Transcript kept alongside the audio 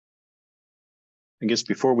I guess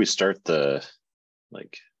before we start the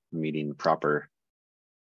meeting proper,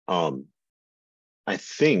 I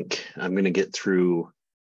think I'm going to get through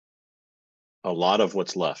a lot of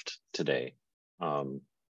what's left today.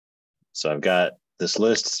 So I've got this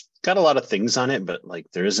list, it's got a lot of things on it, but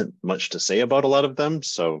there isn't much to say about a lot of them.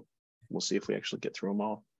 So we'll see if we actually get through them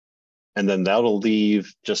all. And then that'll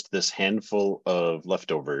leave just this handful of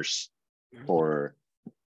leftovers for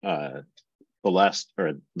the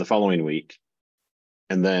following week.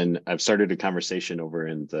 And then I've started a conversation over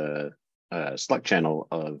in the Slack channel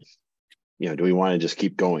of, do we want to just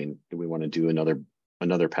keep going? Do we want to do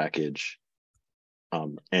another package?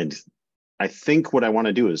 And I think what I want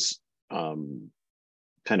to do is kind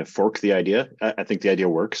of fork the idea. I think the idea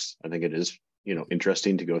works. I think it is,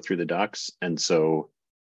 interesting to go through the docs. And so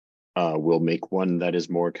we'll make one that is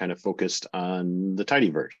more kind of focused on the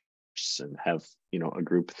tidyverse and have, a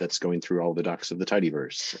group that's going through all the docs of the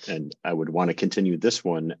tidyverse. And I would want to continue this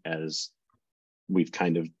one as we've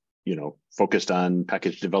kind of, focused on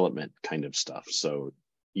package development kind of stuff. So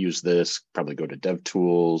use this, probably go to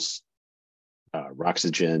DevTools,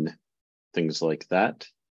 Roxygen, things like that.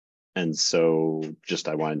 And so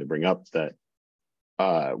I wanted to bring up that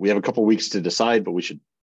we have a couple weeks to decide, but we should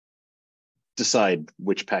decide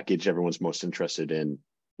which package everyone's most interested in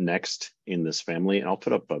next in this family. And I'll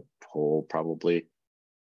put up a poll probably.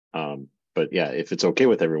 But yeah, if it's okay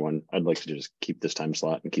with everyone, I'd like to just keep this time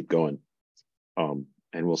slot and keep going.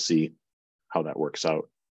 And we'll see how that works out.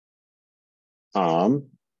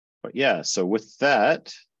 But yeah, so with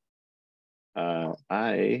that, let's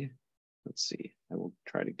see, I will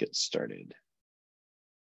try to get started.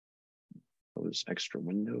 Those extra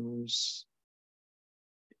windows.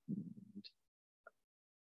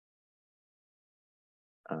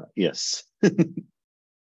 Yes.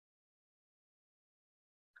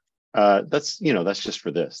 That's just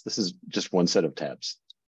for this. This is just one set of tabs.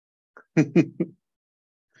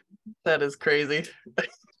 That is crazy.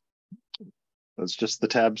 That's just the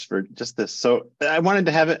tabs for just this. So I wanted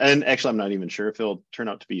to have it, and actually I'm not even sure if it'll turn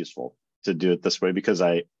out to be useful to do it this way, because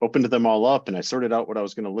I opened them all up and I sorted out what I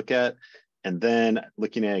was going to look at. And then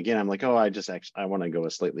looking at it again, I'm like, oh, I want to go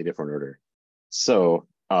a slightly different order. So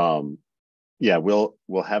yeah, we'll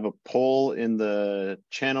have a poll in the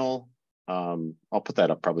channel. I'll put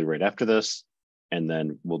that up probably right after this, and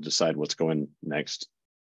then we'll decide what's going next.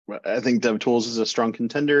 I think DevTools is a strong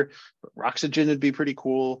contender, but Roxygen would be pretty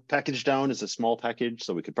cool. Package Down is a small package,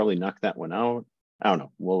 so we could probably knock that one out. I don't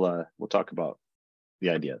know. We'll talk about the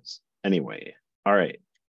ideas. Anyway, all right.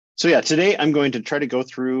 So yeah, today I'm going to try to go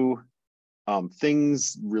through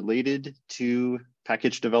things related to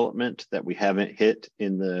package development that we haven't hit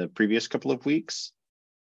in the previous couple of weeks.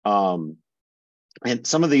 And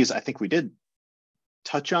some of these I think we did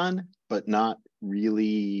touch on, but not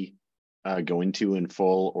really go into in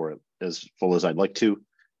full, or as full as I'd like to.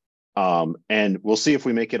 And we'll see if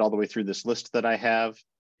we make it all the way through this list that I have.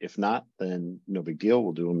 If not, then no big deal.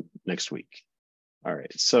 We'll do them next week. All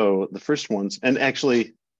right. So the first ones, and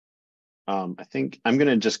actually, I think I'm going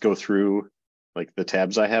to just go through the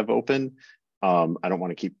tabs I have open. I don't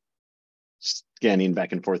want to keep scanning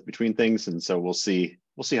back and forth between things. And so we'll see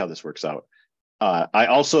how this works out. I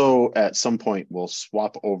also, at some point, will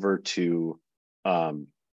swap over to,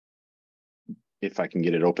 if I can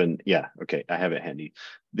get it open. Yeah, okay, I have it handy.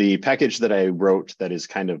 The package that I wrote that is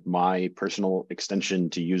kind of my personal extension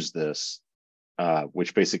to use this,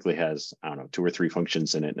 which basically has, I don't know, 2 or 3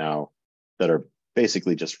 functions in it now that are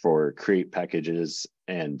basically just for create packages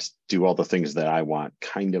and do all the things that I want,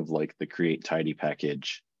 kind of like the create tidy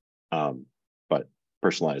package, but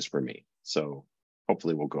personalized for me. So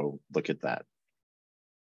hopefully we'll go look at that.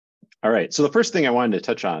 All right, so the first thing I wanted to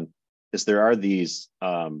touch on is there are these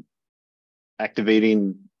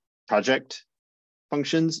activating project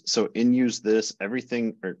functions. So in usethis,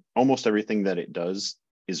 everything or almost everything that it does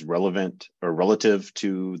is relevant or relative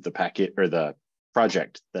to the packet or the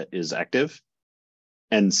project that is active.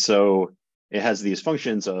 And so it has these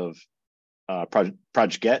functions of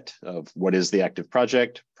project get of what is the active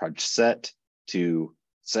project, project set to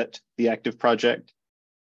set the active project,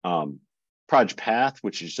 project path,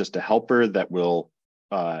 which is just a helper that will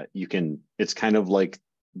it's kind of like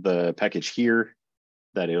the package here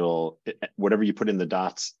that whatever you put in the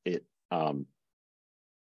dots, it'll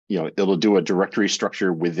do a directory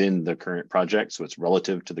structure within the current project. So it's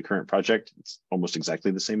relative to the current project. It's almost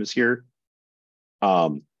exactly the same as here.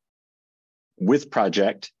 With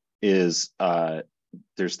project is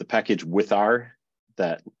there's the package wither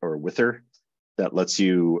that lets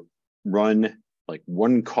you run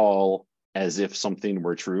one call as if something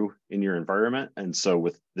were true in your environment. And so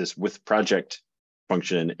with this with project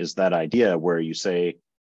function is that idea where you say,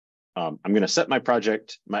 I'm going to set my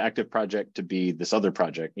project, my active project, to be this other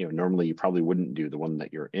project. Normally you probably wouldn't do the one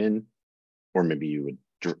that you're in, or maybe you would,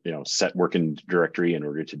 set working directory in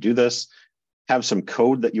order to do this. Have some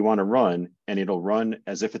code that you want to run, and it'll run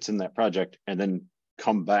as if it's in that project, and then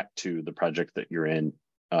come back to the project that you're in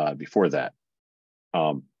before that.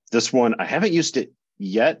 This one, I haven't used it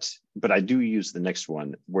yet, but I do use the next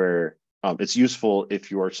one where it's useful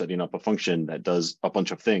if you are setting up a function that does a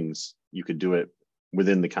bunch of things. You could do it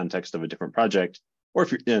within the context of a different project, or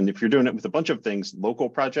if you're doing it with a bunch of things, local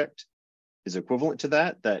project is equivalent to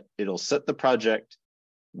that it'll set the project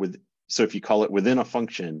with. So if you call it within a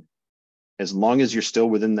function, as long as you're still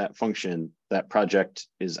within that function, that project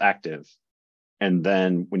is active. And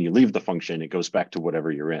then when you leave the function, it goes back to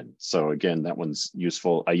whatever you're in. So again, that one's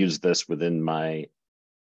useful. I use this within my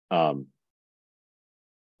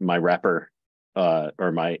my wrapper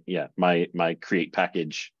or my create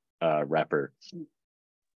package wrapper.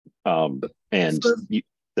 And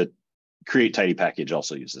the create tidy package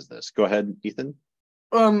also uses this. Go ahead, Ethan.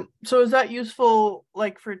 So is that useful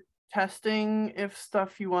like for testing if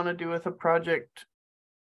stuff you want to do with a project,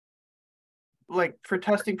 like for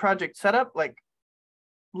testing project setup, like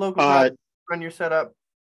local project, run your setup,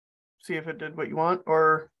 see if it did what you want?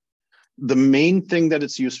 Or the main thing that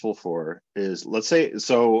it's useful for is, let's say,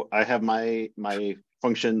 so I have my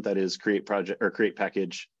function that is create project or create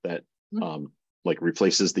package that like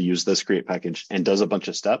replaces the use this create package and does a bunch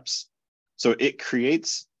of steps. So it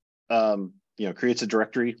creates creates a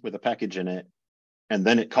directory with a package in it, and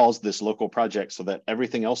then it calls this local project so that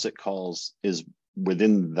everything else it calls is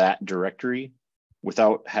within that directory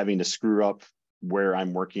without having to screw up where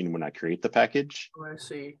I'm working when I create the package. Oh, I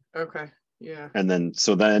see. Okay. Yeah. And then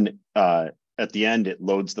at the end, it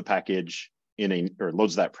loads the package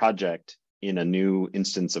loads that project in a new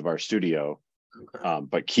instance of RStudio,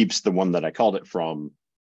 but keeps the one that I called it from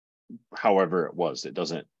however it was. It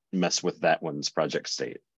doesn't mess with that one's project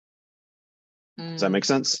state. Does that make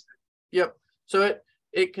sense? Yep. So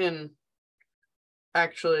it can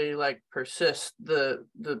actually like persist the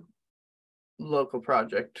local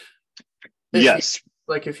project. Yes.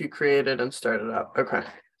 If you create it and start it up. Okay.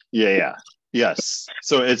 Yeah. Yes.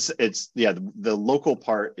 So it's the local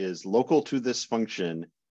part is local to this function,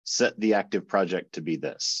 set the active project to be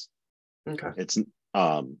this. Okay. It's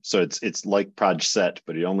so it's like proj set,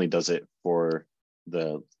 but it only does it for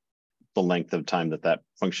the length of time that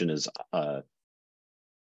function is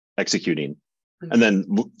executing. And then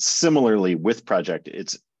similarly with project,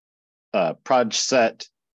 it's proj set,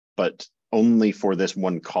 but only for this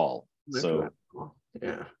one call. So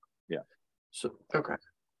yeah. So okay,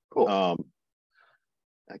 cool.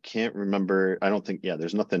 I can't remember. I don't think. Yeah,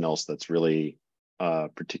 there's nothing else that's really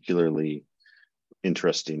particularly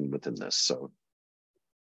interesting within this. So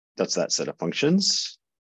that's that set of functions.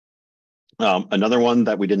 Another one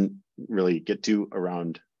that we didn't really get to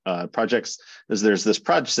around projects is there's this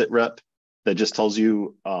proj sit rep that just tells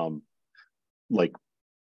you like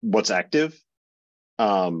what's active.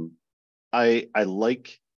 I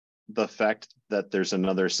like the fact that there's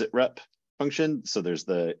another sit rep function. So there's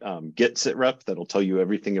the git sit rep that'll tell you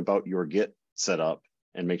everything about your git setup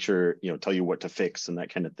and make sure, tell you what to fix and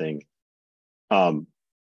that kind of thing.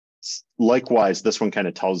 Likewise, this one kind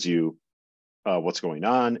of tells you what's going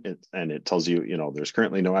on, and it tells you, there's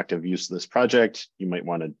currently no active use of this project. You might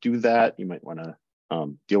want to do that. You might want to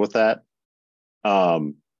deal with that.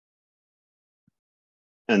 And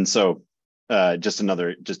so just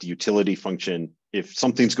a utility function. If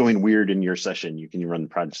something's going weird in your session, you can run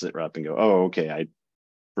proj sit rep and go, oh, okay,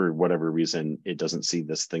 for whatever reason, it doesn't see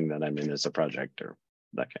this thing that I'm in as a project or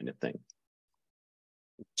that kind of thing.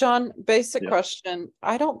 John, basic question.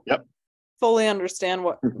 I don't fully understand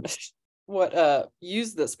what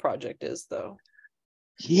use this project is though.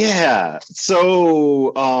 Yeah.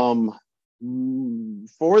 So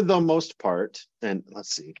for the most part, and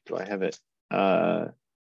let's see, do I have it?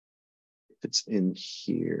 It's in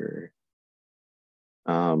here.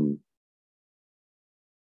 Darn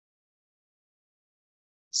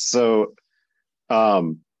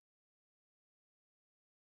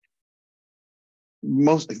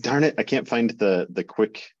it, I can't find the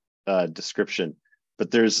quick description,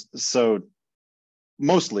 but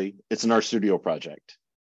mostly it's an RStudio project.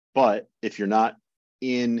 But if you're not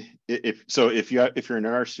in, if you're in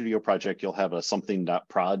an RStudio project, you'll have a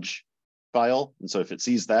something.proj file. And so if it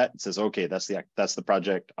sees that, it says, okay, that's the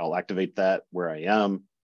project. I'll activate that where I am.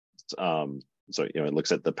 So it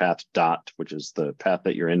looks at the path dot, which is the path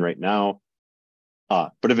that you're in right now.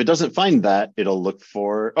 But if it doesn't find that, it'll look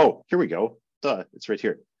for, oh, here we go. Duh, it's right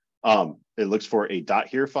here. It looks for a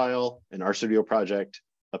 .here file, an RStudio project,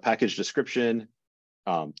 a package description,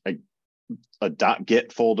 a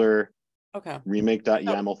 .git folder, Okay.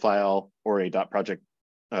 remake.yaml file, or a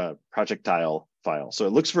projectile file. So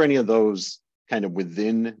it looks for any of those kind of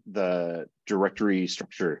within the directory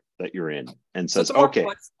structure that you're in, and says, it's a more okay,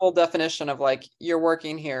 flexible definition of like you're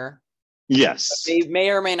working here. Yes. They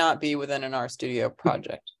may or may not be within an RStudio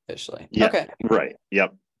project officially. Yeah, okay. Right.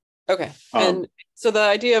 Yep. Okay. And so the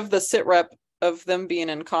idea of the sit rep of them being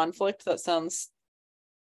in conflict, that sounds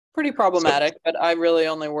pretty problematic, but I really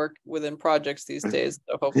only work within projects these days.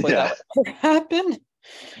 So hopefully that would never happen.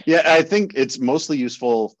 Yeah, I think it's mostly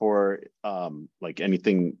useful for like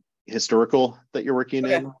anything historical that you're working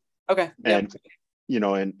in. Okay. And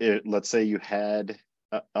let's say you had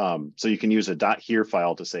so you can use a .here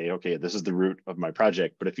file to say, okay, this is the root of my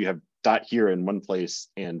project. But if you have .here in one place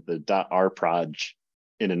and the .rproj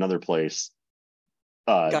in another place,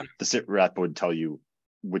 the sit rep would tell you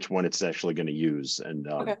which one it's actually going to use, and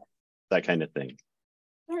that kind of thing.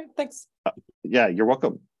 All right, thanks. Yeah, you're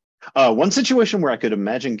welcome. One situation where I could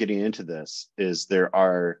imagine getting into this is there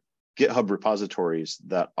are GitHub repositories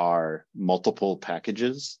that are multiple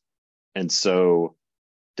packages. And so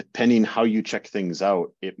depending how you check things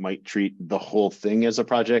out, it might treat the whole thing as a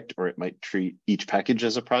project, or it might treat each package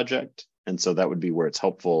as a project. And so that would be where it's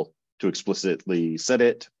helpful to explicitly set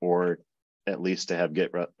it, or at least to have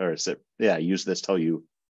use this, tell you,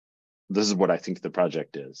 this is what I think the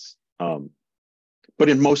project is. But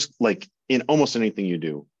in almost anything you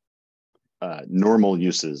do, normal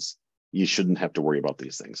uses, you shouldn't have to worry about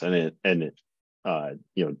these things. And it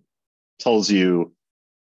tells you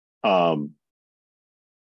down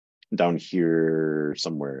here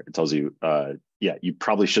somewhere, it tells you, you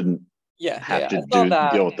probably shouldn't have to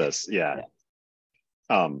deal with this. Yeah.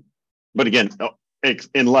 But again,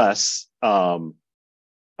 unless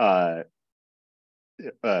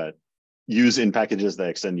use in packages that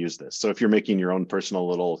extend use this. So if you're making your own personal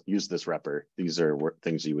little use this wrapper, these are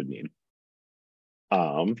things you would need.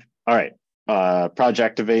 All right.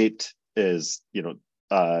 Projectivate is,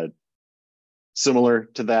 similar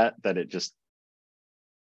to that it just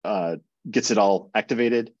gets it all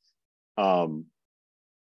activated.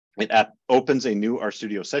 It opens a new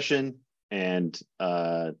RStudio session and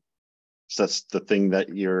sets the thing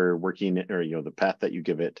that you're working, or the path that you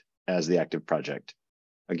give it as the active project.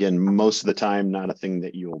 Again, most of the time, not a thing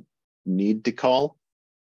that you'll need to call,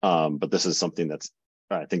 but this is something that's,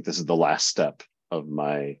 I think this is the last step of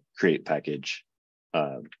my create package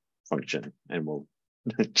function, and we'll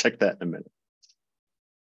check that in a minute.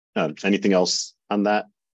 Anything else on that?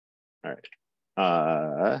 All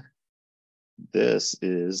right. This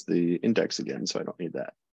is the index again, so I don't need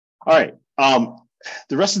that. All right.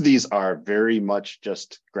 The rest of these are very much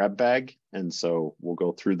just grab bag, and so we'll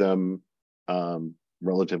go through them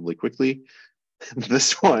relatively quickly.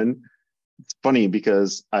 This one, it's funny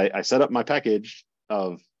because I set up my package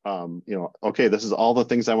of, okay, this is all the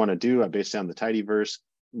things I want to do. I based on the tidyverse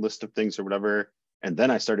list of things or whatever. And then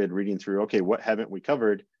I started reading through, okay, what haven't we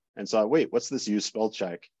covered? And so, wait, what's this use spell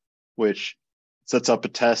check, which sets up a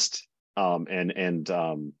test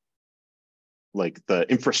and like the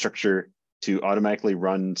infrastructure to automatically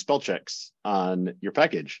run spell checks on your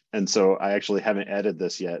package. And so I actually haven't added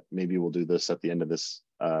this yet. Maybe we'll do this at the end of this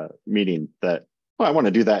meeting, that, I want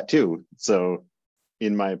to do that too. So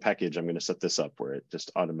in my package, I'm going to set this up where it just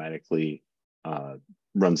automatically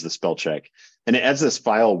runs the spell check. And it adds this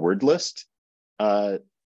file word list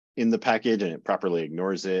in the package, and it properly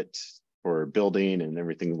ignores it for building and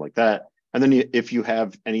everything like that. And then if you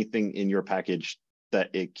have anything in your package that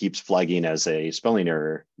it keeps flagging as a spelling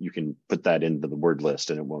error, you can put that into the word list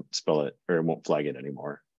and it won't spell it, or it won't flag it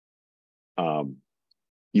anymore.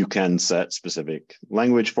 You can set specific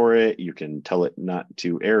language for it. You can tell it not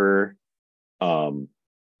to error, or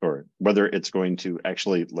whether it's going to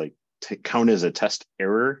actually count as a test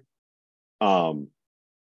error.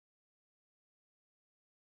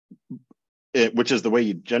 Which is the way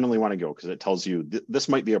you generally want to go, because it tells you this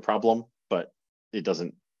might be a problem, but it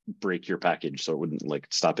doesn't break your package, so it wouldn't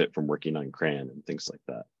stop it from working on cran and things like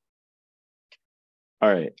that.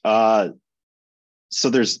 All right. So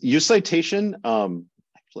there's use citation.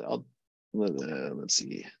 Actually, let's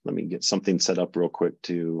see. Let me get something set up real quick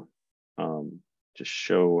to just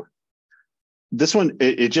show this one.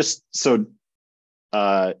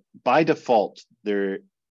 By default, there's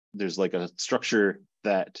a structure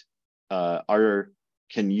that R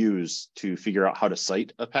can use to figure out how to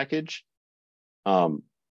cite a package. And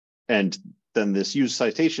then this use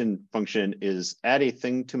citation function is add a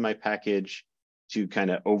thing to my package to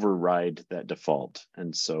kind of override that default.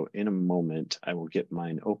 And so in a moment, I will get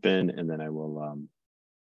mine open, and then I will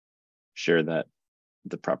share the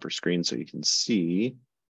proper screen so you can see.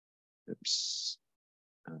 Oops.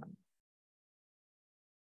 Right.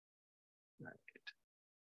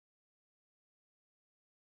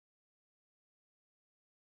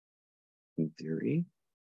 In theory.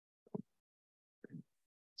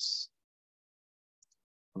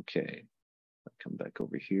 Okay. I'll come back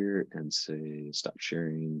over here and say stop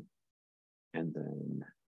sharing. And then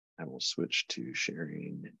I will switch to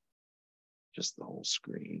sharing just the whole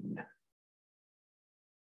screen.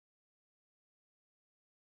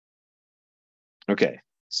 Okay,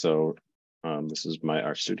 so this is my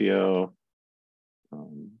RStudio. I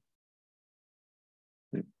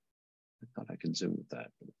thought I could zoom with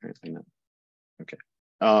that, but apparently not. Okay.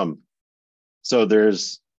 So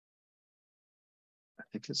there's, I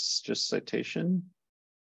think it's just citation.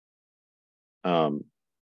 I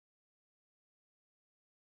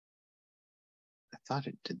thought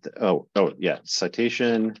it did the, oh yeah,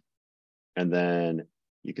 citation. And then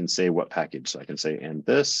you can say what package. So I can say, and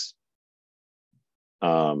this.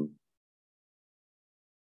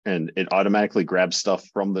 And it automatically grabs stuff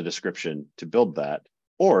from the description to build that.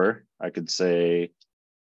 Or I could say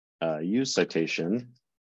use citation.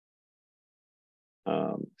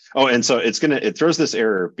 Oh, and so it throws this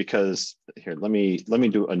error because here, let me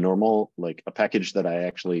do a normal, like a package that I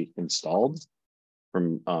actually installed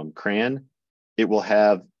from CRAN. It will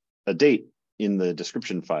have a date in the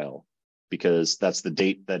description file because that's the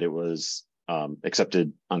date that it was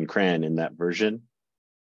accepted on CRAN in that version.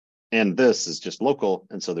 And this is just local,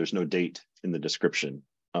 and so there's no date in the description.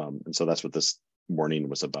 And so that's what this warning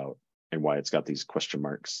was about and why it's got these question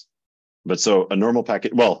marks. But so a normal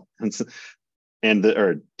package, well, and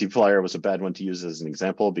dplyr was a bad one to use as an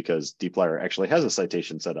example because dplyr actually has a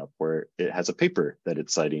citation set up where it has a paper that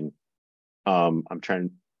it's citing. I'm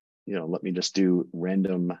trying, let me just do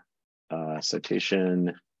random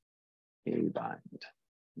citation a bind.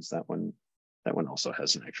 Is that one also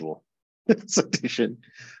has an actual citation.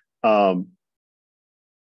 I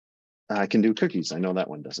can do cookies. I know that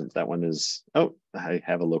one doesn't. That one is, I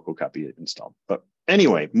have a local copy installed. But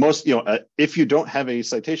anyway, most, if you don't have a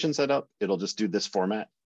citation set up, it'll just do this format.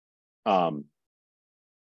 Oh,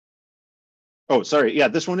 sorry. Yeah,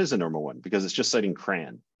 this one is a normal one because it's just citing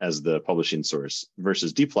CRAN as the publishing source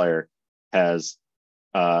versus dplyr has,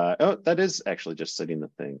 that is actually just citing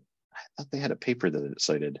the thing. I thought they had a paper that it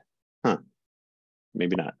cited. Huh,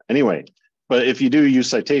 maybe not. Anyway, but if you do use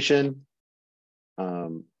citation,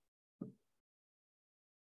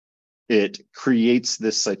 it creates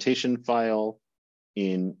this citation file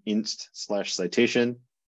in inst/citation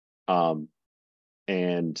and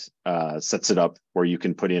sets it up where you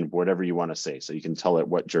can put in whatever you want to say. So you can tell it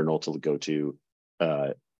what journal to go to,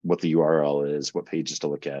 what the URL is, what pages to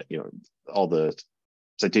look at, all the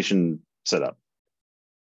citation setup.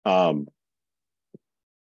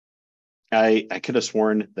 I could have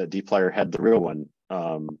sworn that dplyr had the real one.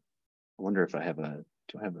 I wonder if I have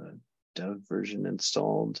do I have a dev version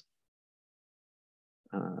installed?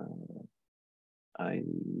 I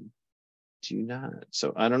do not.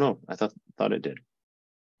 So I don't know. I thought it did.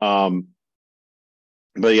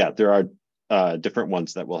 But yeah, there are different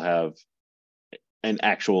ones that will have an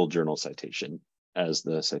actual journal citation as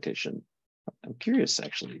the citation. I'm curious,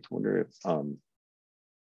 actually. I wonder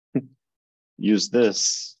if use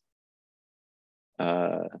this.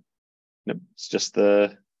 No, it's just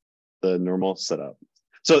the normal setup.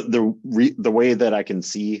 So the way that I can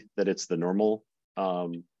see that it's the normal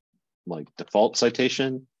like default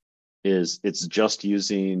citation is it's just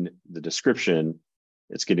using the description.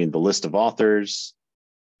 It's getting the list of authors,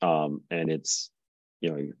 and it's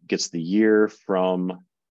it gets the year from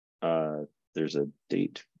there's a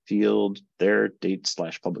date field there,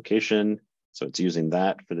 date/publication. So it's using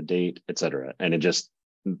that for the date, etc. And it just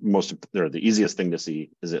the easiest thing to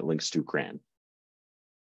see is it links to CRAN.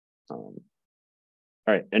 All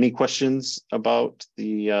right, any questions about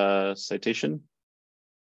the citation?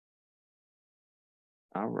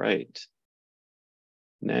 All right,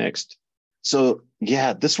 next. So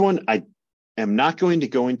yeah, this one I am not going to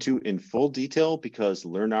go into in full detail because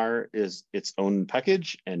LearnR is its own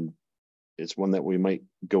package and it's one that we might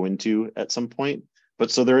go into at some point.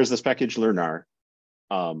 But so there is this package LearnR,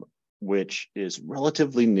 which is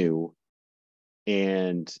relatively new,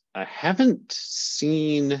 and I haven't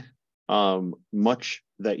seen much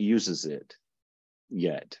that uses it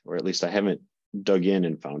yet, or at least I haven't dug in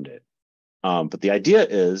and found it. But the idea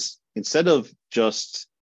is instead of just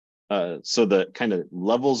so the kind of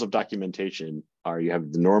levels of documentation are you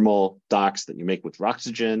have the normal docs that you make with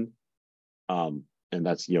Roxygen, And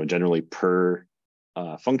that's, generally per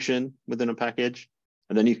function within a package.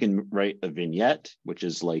 And then you can write a vignette, which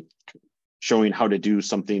is like showing how to do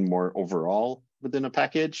something more overall within a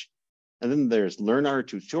package. And then there's LearnR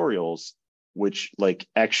tutorials, which like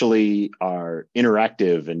actually are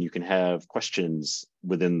interactive, and you can have questions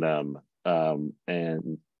within them,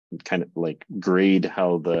 and kind of like grade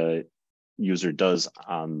how the user does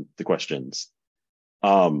on the questions.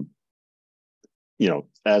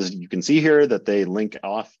 As you can see here, that they link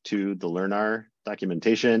off to the LearnR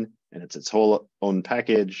documentation, and it's its whole own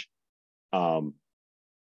package, and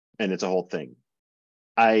it's a whole thing.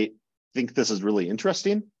 I think this is really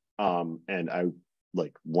interesting, and I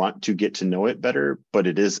like want to get to know it better, but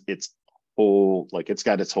it's whole, like it's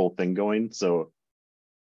got its whole thing going. So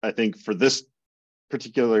I think for this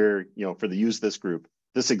particular, for the Use This group,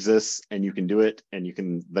 this exists and you can do it, and you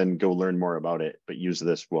can then go learn more about it, but Use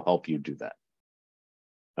This will help you do that.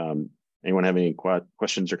 Anyone have any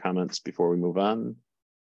questions or comments before we move on?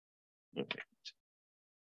 Okay.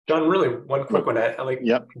 John, really one quick one.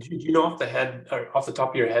 Yep. Do you know off the top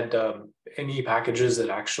of your head, any packages that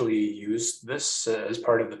actually use this as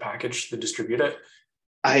part of the package to distribute it?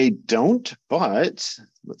 I don't, but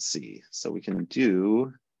let's see. So we can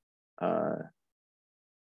do the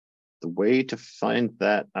way to find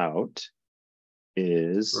that out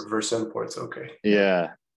is reverse imports. Okay.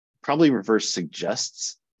 Yeah, probably reverse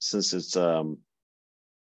suggests, since it's the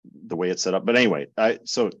way it's set up. But anyway,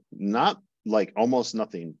 so not like almost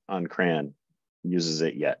nothing on CRAN uses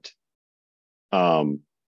it yet. And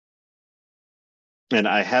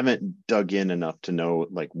I haven't dug in enough to know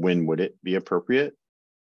like when would it be appropriate.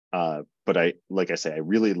 But I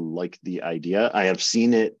really like the idea. I have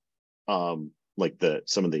seen it, like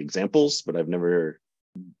some of the examples, but I've never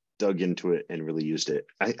dug into it and really used it.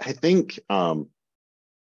 I think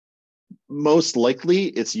most likely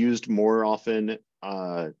it's used more often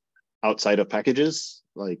outside of packages,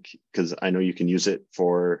 like, because I know you can use it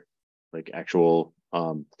for like actual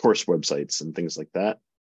course websites and things like that.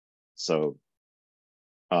 So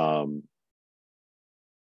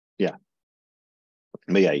yeah.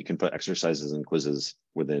 But yeah, you can put exercises and quizzes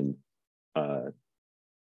within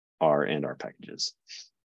R and R packages.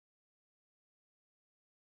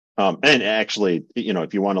 And actually,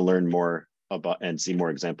 if you want to learn more about and see more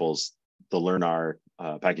examples, the LearnR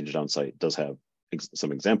package on site does have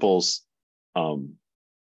some examples.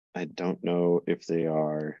 I don't know if they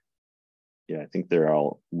are. Yeah, I think they're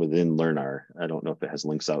all within LearnR. I don't know if it has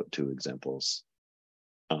links out to examples.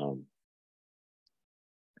 So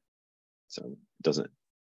it doesn't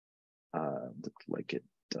look like it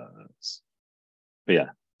does. But yeah,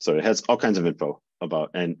 so it has all kinds of info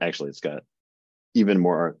about, and actually it's got even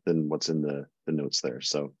more than what's in the notes there.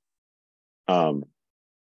 So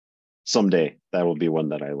someday that will be one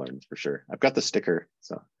that I learned for sure. I've got the sticker,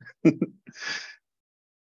 so.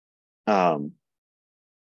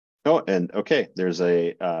 Oh, and okay, there's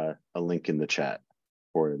a link in the chat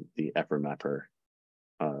for the EphraMapper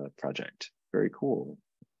project. Very cool.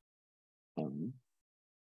 All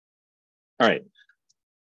right.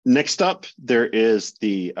 Next up, there is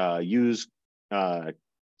the use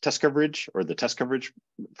test coverage, or the test coverage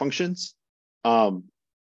functions.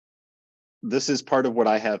 This is part of what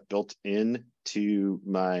I have built in to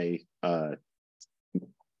my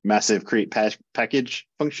massive create package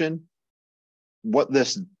function. What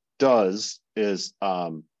this does is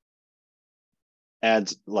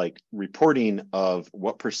adds like reporting of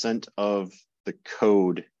what % of the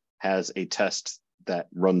code has a test that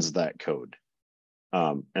runs that code.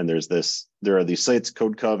 And there are these sites,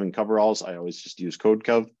 CodeCov and Coveralls. I always just use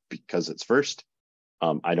CodeCov because it's first.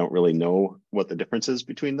 I don't really know what the difference is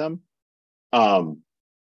between them. And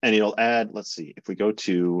it'll add, let's see, if we go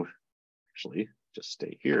to, actually, just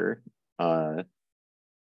stay here.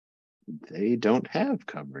 They don't have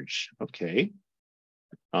coverage. Okay.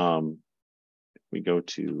 If we go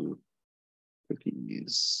to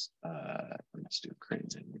cookies, let's do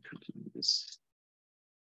cranes and cookies.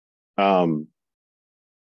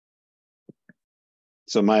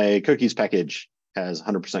 So my cookies package has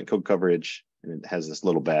 100% code coverage, and it has this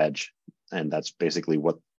little badge, and that's basically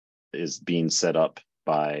what is being set up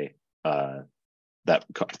by that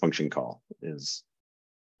function call. Is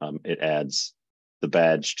it adds the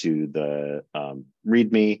badge to the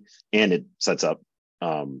README, and it sets up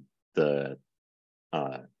the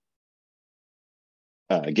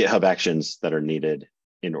GitHub actions that are needed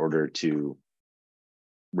in order to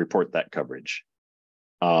report that coverage.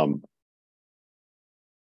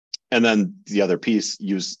 And then the other piece,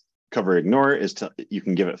 use cover ignore, is you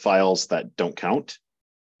can give it files that don't count.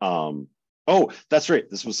 Oh, that's right.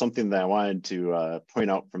 This was something that I wanted to point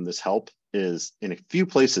out from this help is in a few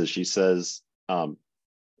places she says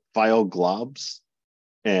file globs,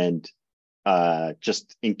 and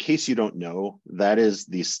just in case you don't know, that is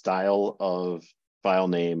the style of file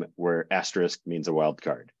name where asterisk means a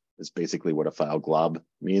wildcard. It's basically what a file glob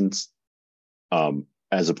means,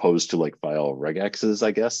 as opposed to like file regexes,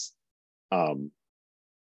 I guess. I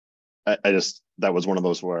just, that was one of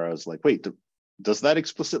those where I was like, wait, does that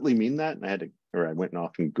explicitly mean that? And I went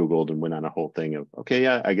off and Googled and went on a whole thing of, okay,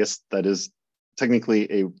 yeah, I guess that is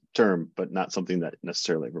technically a term, but not something that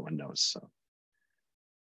necessarily everyone knows. So,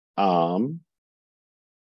 all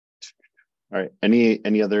right,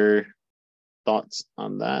 any other thoughts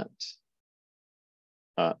on that?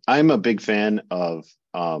 I'm a big fan of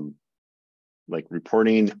like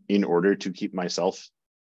reporting in order to keep myself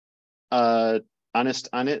honest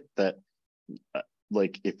on it. That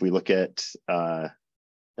like if we look at I've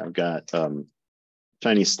got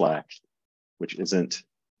Chinese Slack, which isn't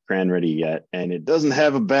CRAN ready yet, and it doesn't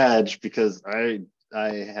have a badge because I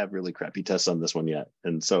have really crappy tests on this one yet,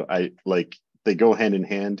 and so I like they go hand in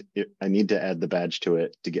hand. I need to add the badge to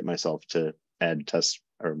it to get myself to add tests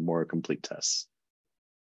or more complete tests.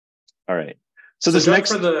 All right. So this John,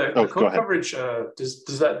 next for the code coverage,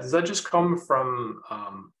 does that just come from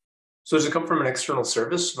so does it come from an external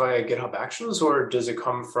service via GitHub Actions, or does it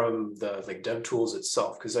come from the like DevTools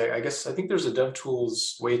itself? Because I think there's a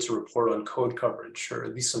DevTools way to report on code coverage, or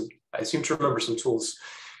at least some. I seem to remember some tools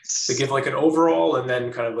that give like an overall and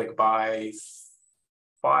then kind of like by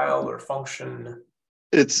file or function.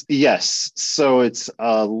 It's yes. So it's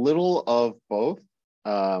a little of both.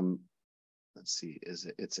 Let's see,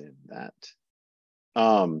 it's in that.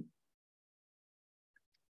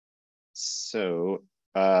 So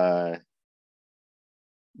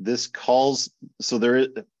this calls, so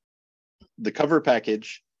the cover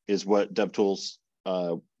package is what DevTools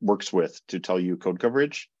works with to tell you code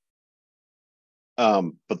coverage.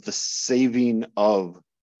 But the saving of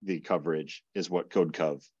the coverage is what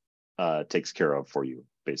CodeCov takes care of for you,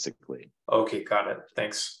 basically. Okay, got it.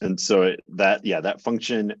 Thanks. And so that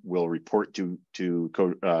function will report to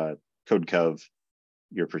CodeCov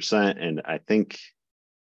your percent, and I think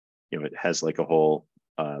it has like a whole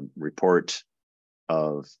report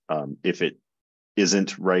of if it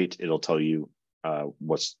isn't right, it'll tell you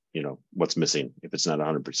what's missing if it's not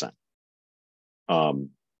 100%.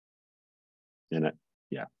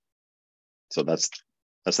 So that's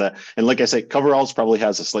that. And like I say, Coveralls probably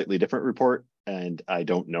has a slightly different report, and I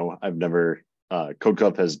don't know. I've never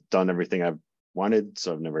CodeCov has done everything I've wanted,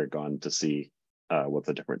 so I've never gone to see what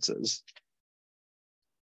the difference is.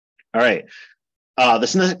 All right.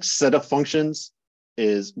 This next set of functions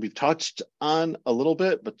is we've touched on a little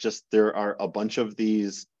bit, but just there are a bunch of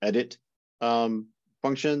these edit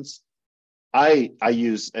functions. I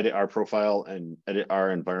use edit our profile and edit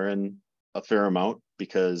our environment a fair amount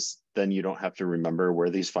because then you don't have to remember where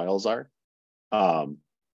these files are.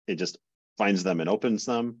 It just finds them and opens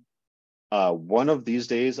them. One of these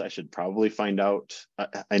days, I should probably find out.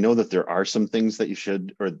 I know that there are some things that you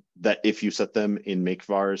should, or that if you set them in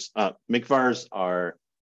makevars, makevars are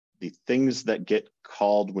the things that get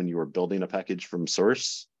called when you are building a package from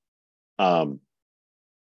source. And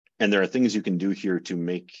there are things you can do here to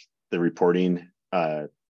make the reporting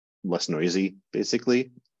less noisy,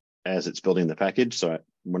 basically, as it's building the package. So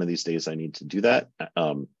one of these days I need to do that.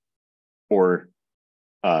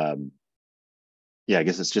 Yeah, I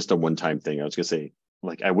guess it's just a one-time thing. I was gonna say,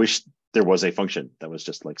 like, I wish there was a function that was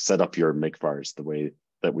just like set up your makevars the way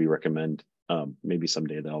that we recommend. Maybe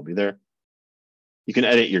someday that'll be there. You can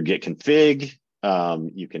edit your git config.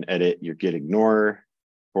 You can edit your git ignore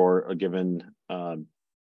for a given.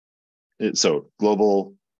 So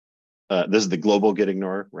global. This is the global git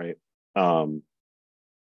ignore, right?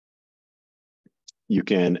 You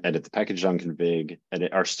can edit the package.down config,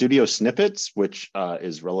 edit our studio snippets, which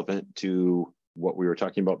is relevant to what we were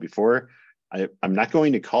talking about before. I'm not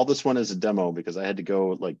going to call this one as a demo because I had to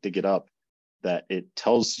go like dig it up, that it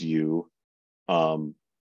tells you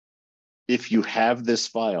if you have this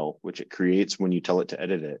file, which it creates when you tell it to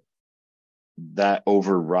edit it, that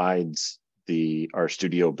overrides our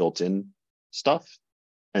studio built-in stuff.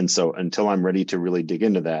 And so until I'm ready to really dig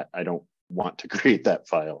into that, I don't want to create that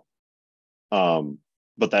file.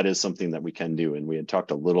 But that is something that we can do. And we had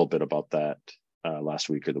talked a little bit about that last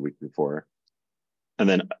week or the week before. And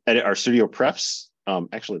then edit our studio prefs.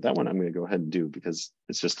 Actually, that one I'm going to go ahead and do because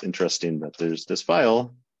it's just interesting that there's this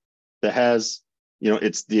file that has,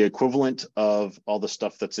 it's the equivalent of all the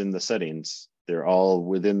stuff that's in the settings. They're all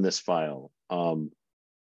within this file.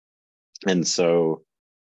 And so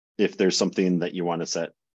if there's something that you want to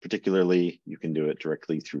set particularly, you can do it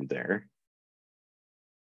directly through there.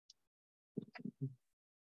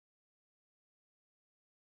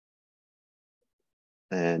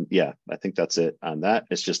 And yeah, I think that's it on that.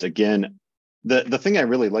 It's just, again, the thing I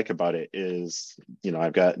really like about it is,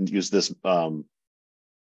 I've got used this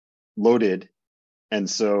loaded, and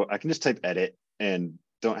so I can just type edit and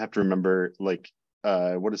don't have to remember, like,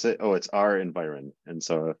 what is it? Oh, it's our environment. And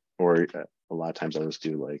so, or a lot of times I just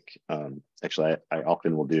do like, actually, I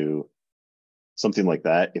often will do something like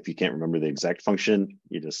that. If you can't remember the exact function,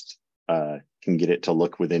 you just can get it to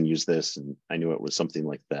look within use this. And I knew it was something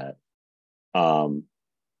like that.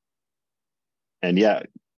 And yeah,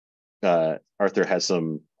 Arthur has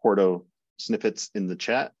some Porto snippets in the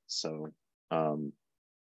chat. So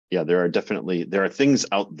yeah, there are things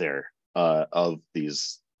out there of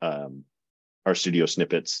these RStudio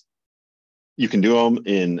snippets. You can do them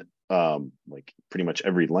in like pretty much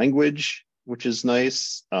every language, which is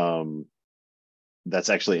nice. That's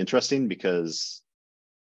actually interesting because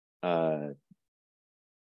I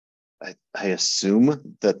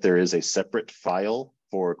assume that there is a separate file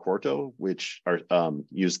for Quarto, which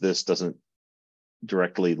usethis doesn't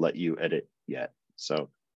directly let you edit yet. So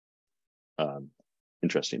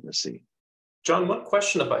interesting to see. John, one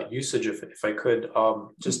question about usage, if I could,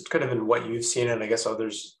 just kind of in what you've seen, and I guess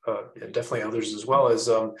others, definitely others as well, is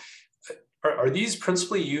are these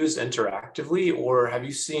principally used interactively, or have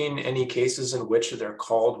you seen any cases in which they're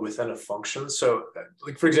called within a function? So,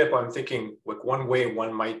 like, for example, I'm thinking like one way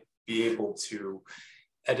one might be able to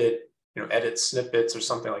edit snippets or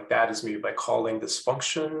something like that is maybe by calling this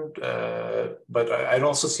function. But I'd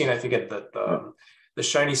also seen, I think, the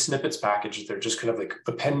Shiny snippets package, they're just kind of like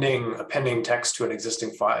appending text to an existing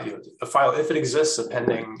file. A file, if it exists,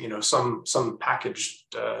 appending some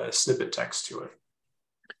packaged snippet text to it.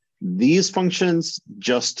 These functions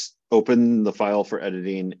just open the file for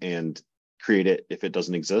editing and create it if it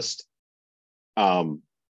doesn't exist.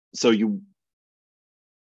 So you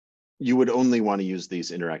would only want to use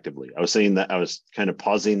these interactively. I was saying that I was kind of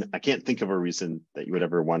pausing. I can't think of a reason that you would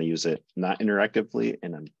ever want to use it not interactively,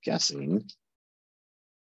 and I'm guessing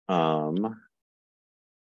that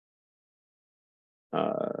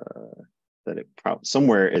it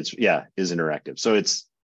somewhere is interactive. So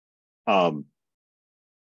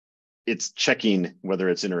it's checking whether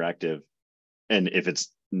it's interactive, and if it's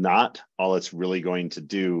not, all it's really going to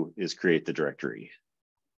do is create the directory.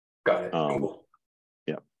 Got it. Cool.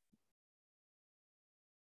 Yeah.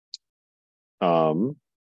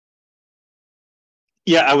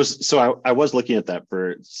 Yeah, I was looking at that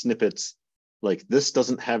for snippets. Like, this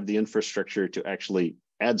doesn't have the infrastructure to actually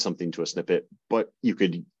add something to a snippet, but you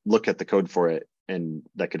could look at the code for it, and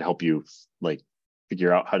that could help you like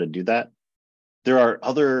figure out how to do that. There are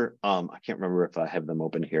other, I can't remember if I have them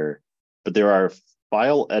open here, but there are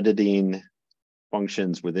file editing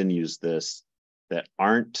functions within usethis that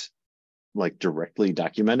aren't like directly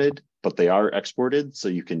documented, but they are exported, so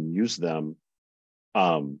you can use them.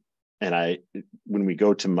 And when we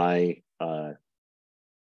go to my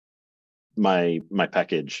my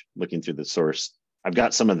package, looking through the source, I've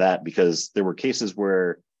got some of that because there were cases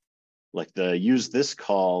where like the usethis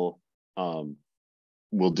call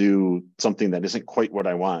will do something that isn't quite what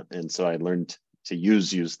I want. And so I learned to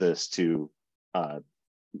use this to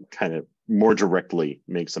kind of more directly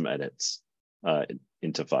make some edits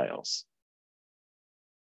into files.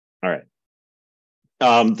 All right.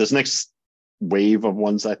 This next wave of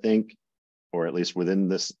ones, I think, or at least within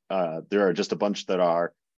this, there are just a bunch that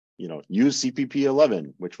are, use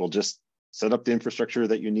CPP11, which will just set up the infrastructure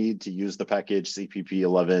that you need to use the package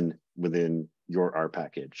CPP11 within your R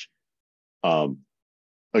package.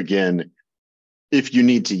 Again, if you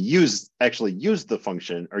need to actually use the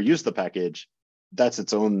function or use the package, that's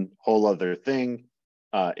its own whole other thing.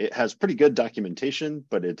 It has pretty good documentation,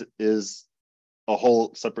 but it is a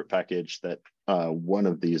whole separate package that one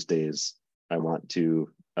of these days I want to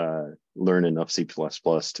learn enough C++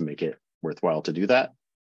 to make it worthwhile to do that.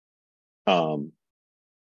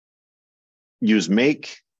 Use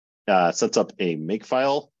make, sets up a make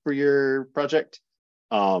file for your project.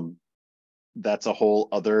 That's a whole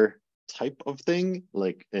other type of thing,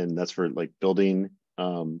 and that's for like building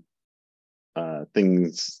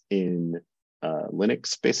things in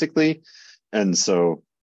Linux, basically. And so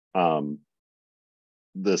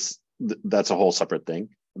that's a whole separate thing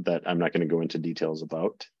that I'm not going to go into details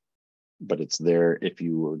about, but it's there if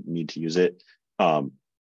you need to use it.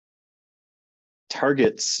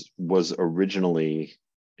 Targets was originally,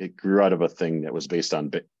 it grew out of a thing that was based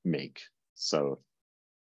on make. So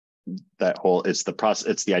that whole, it's the process,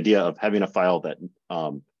 it's the idea of having a file that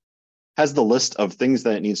has the list of things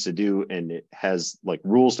that it needs to do, and it has like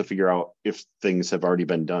rules to figure out if things have already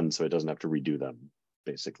been done, so it doesn't have to redo them,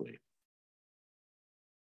 basically.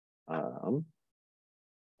 All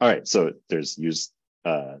right, so there's use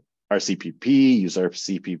RCPP, use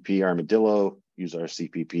RCPP armadillo, use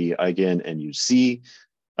RCPP igen, and use C.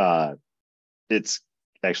 It's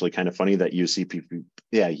actually kind of funny that use CPP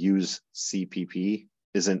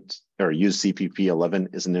isn't, or use CPP 11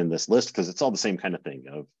 isn't in this list, because it's all the same kind of thing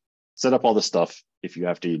of set up all the stuff if you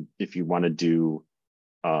want to do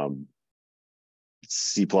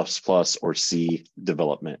C++ or C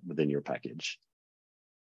development within your package.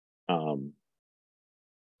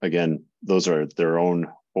 Again, those are their own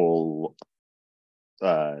whole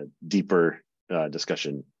deeper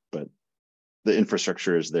discussion, but the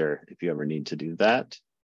infrastructure is there if you ever need to do that.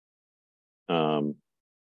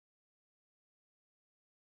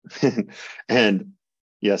 And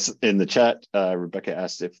yes, in the chat, Rebecca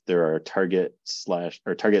asked if there are targets/make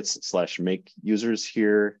users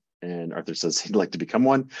here, and Arthur says he'd like to become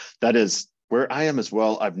one. That is where I am as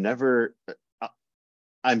well.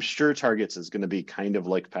 I'm sure targets is going to be kind of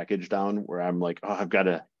like package down, where I'm like, oh, I've got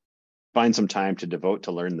to find some time to devote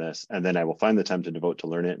to learn this, and then I will find the time to devote to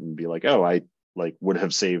learn it and be like, oh, I like would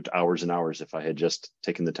have saved hours and hours if I had just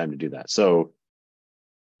taken the time to do that. So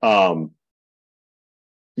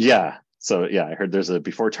yeah, I heard there's a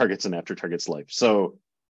before targets and after targets life. So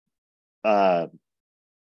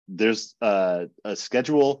there's a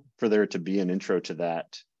schedule for there to be an intro to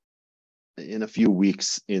that in a few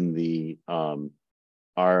weeks in the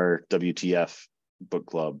our WTF book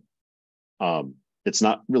club. It's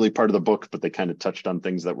not really part of the book, but they kind of touched on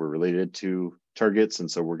things that were related to targets, and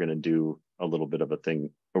so we're going to do a little bit of a thing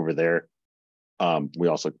over there. We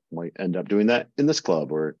also might end up doing that in this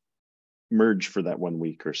club, or merge for that 1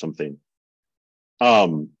 week or something.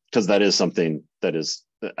 Because that is something that is,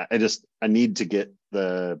 I need to get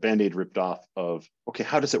the Band-Aid ripped off of, okay,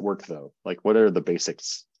 how does it work though? Like, what are the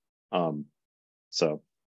basics? All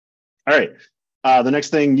right. The next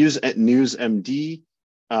thing, use newsmd.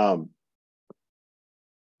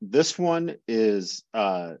 This one is,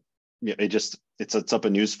 it sets up a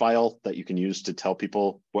news file that you can use to tell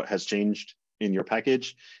people what has changed in your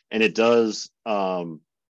package. And it does,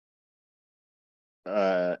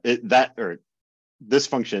 this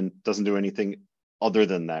function doesn't do anything other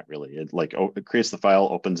than that, really. It creates the file,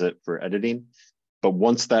 opens it for editing. But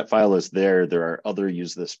once that file is there, there are other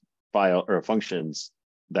use this file or functions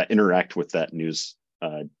that interact with that news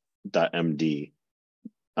 .md.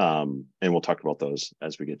 And we'll talk about those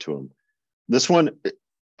as we get to them. This one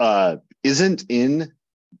isn't in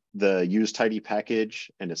the use tidy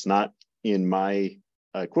package, and it's not in my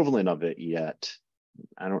equivalent of it yet.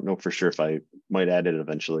 I don't know for sure if I might add it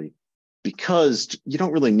eventually, because you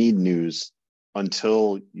don't really need news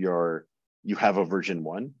until you have a version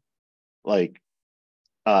 1. Like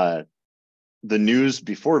the news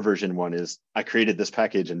before version 1 is I created this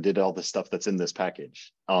package and did all the stuff that's in this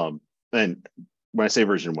package. And when I say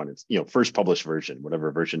version 1, it's first published version,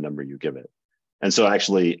 whatever version number you give it. And so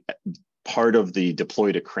actually part of the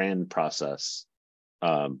deploy to CRAN process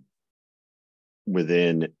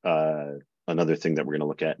within another thing that we're going to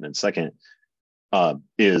look at in a second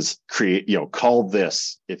is call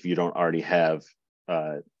this if you don't already have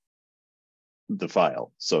the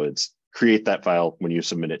file. So it's create that file when you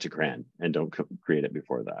submit it to CRAN, and don't create it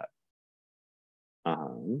before that.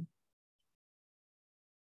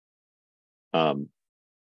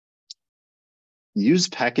 Use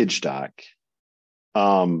package doc.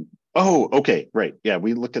 Oh, okay, right. Yeah,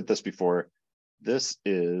 we looked at this before. There's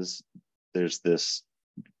this,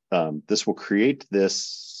 this will create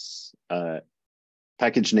this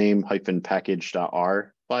package name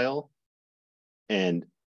 -package.r file. And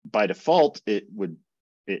by default, it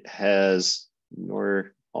has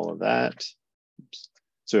ignore all of that.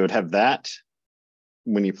 So it would have that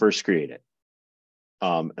when you first create it.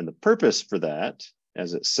 And the purpose for that,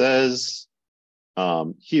 as it says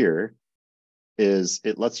here, is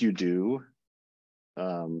it lets you do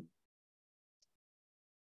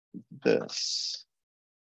this.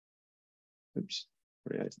 Oops.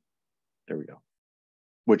 There we go.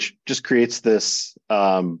 Which just creates this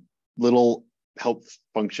little help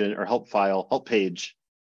function or help file, help page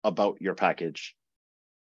about your package.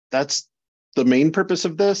 That's the main purpose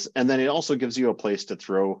of this. And then it also gives you a place to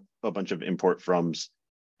throw a bunch of import froms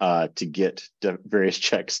to get various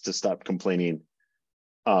checks to stop complaining.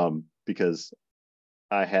 Because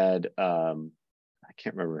I had, I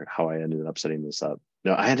can't remember how I ended up setting this up.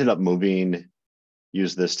 No, I ended up moving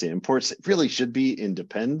use this to imports. It really should be in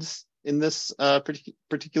depends in this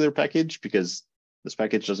particular package, because this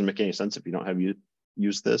package doesn't make any sense if you don't have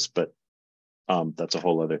use this. But That's a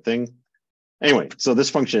whole other thing. Anyway, so this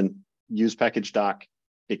function, use package doc,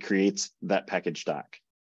 it creates that package doc.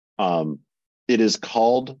 It is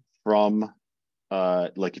called from,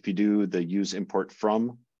 like if you do the use import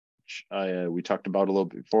from, which we talked about a little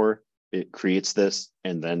bit before, it creates this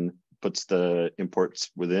and then puts the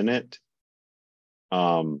imports within it.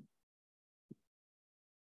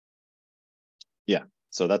 Yeah,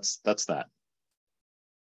 so that's that.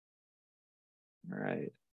 All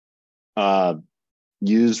right.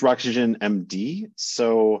 Use Roxygen MD.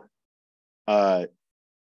 So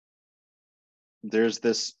there's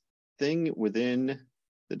this thing within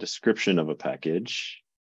the description of a package.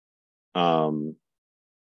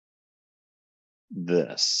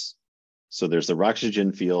 This. So there's the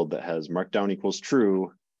Roxygen field that has markdown equals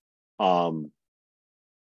true. By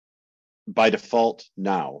default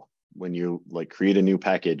now, when you like create a new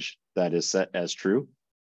package, that is set as true.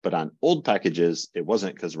 But on old packages, it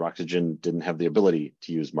wasn't, because Roxygen didn't have the ability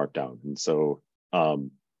to use markdown. And so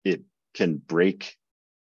it can break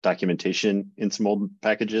documentation in some old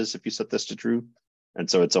packages if you set this to true. And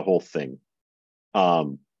so it's a whole thing.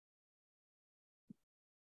 And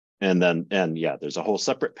yeah, there's a whole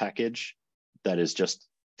separate package that is just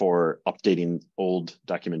for updating old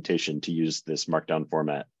documentation to use this markdown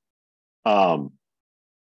format. I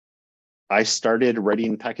started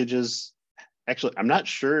writing packages. Actually, I'm not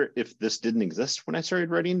sure if this didn't exist when I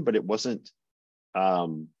started writing, but it wasn't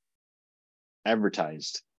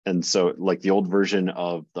advertised. And so like the old version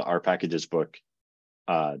of the R packages book,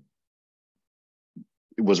 it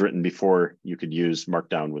was written before you could use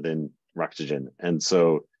markdown within Roxygen. And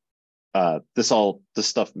so this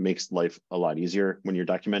stuff makes life a lot easier when you're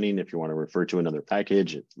documenting. If you want to refer to another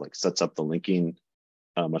package, it like sets up the linking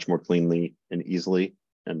much more cleanly and easily.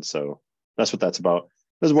 And so that's what that's about.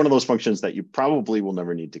 This is one of those functions that you probably will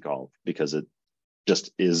never need to call, because it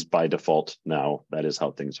just is by default now. That is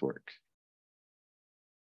how things work.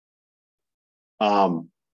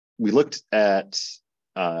 We looked at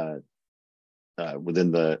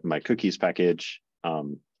within my cookies package. I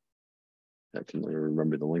can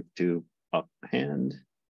remember the link to offhand.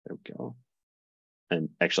 There we go. And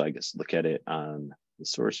actually, I guess look at it on the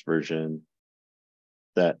source version,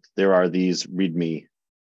 that there are these README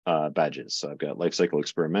badges. So I've got lifecycle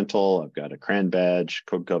experimental, I've got a CRAN badge,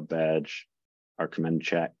 CodeGov badge, our commend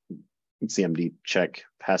check, CMD check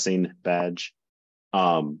passing badge.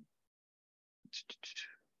 That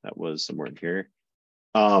was somewhere in here.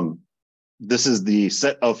 This is the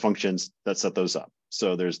set of functions that set those up.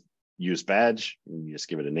 So there's use badge, you just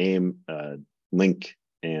give it a name, link,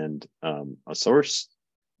 and a source.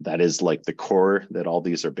 That is like the core that all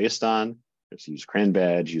these are based on. There's use CRAN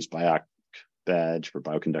badge, use BIOC badge for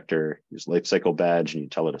bioconductor, use lifecycle badge, and you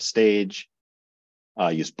tell it a stage.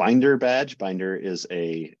 Use binder badge. Binder is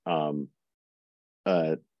a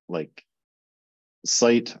like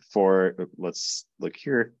site for, let's look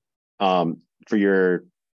here, for your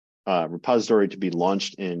repository to be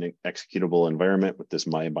launched in an executable environment with this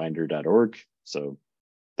mybinder.org. So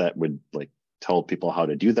that would like tell people how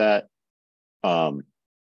to do that.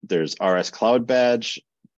 There's RS Cloud badge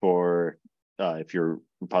for if your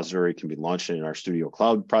repository can be launched in an RStudio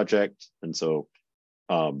Cloud project. And so,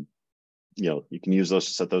 you know, you can use those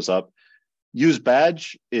to set those up. Use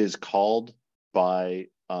badge is called by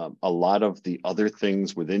a lot of the other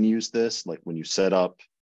things within use this, like when you set up,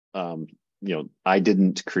 you know, I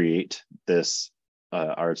didn't create this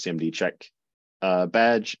RCMD check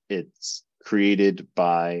badge. It's created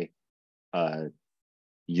by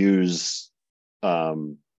use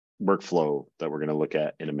workflow that we're going to look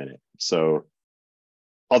at in a minute. So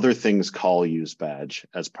other things call use badge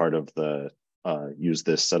as part of the use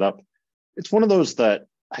this setup. It's one of those that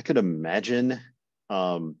I could imagine,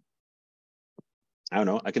 I don't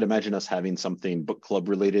know, I could imagine us having something book club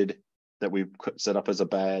related that we could set up as a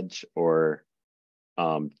badge, or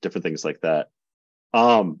different things like that.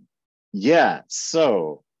 Yeah,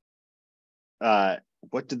 so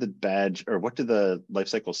what did the badge, or what do the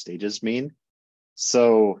lifecycle stages mean?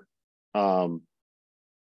 So do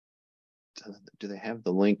they have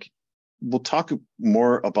the link? We'll talk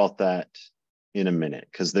more about that in a minute,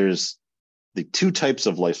 because there's the two types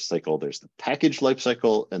of lifecycle. There's the package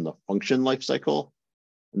lifecycle and the function lifecycle.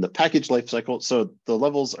 And the package lifecycle, so the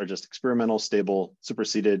levels are just experimental, stable,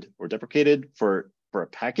 superseded, or deprecated for a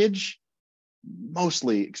package.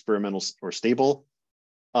 Mostly experimental or stable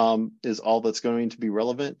is all that's going to be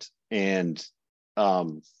relevant. And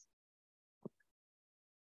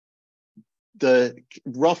the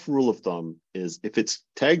rough rule of thumb is if it's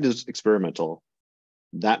tagged as experimental,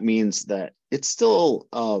 that means that it's still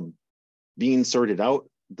being sorted out.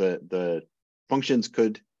 The functions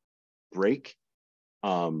could break.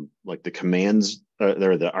 Like the commands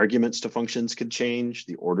or the arguments to functions could change,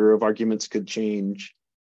 the order of arguments could change,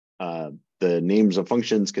 the names of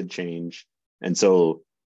functions could change. And so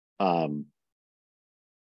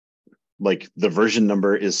like the version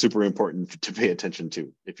number is super important to pay attention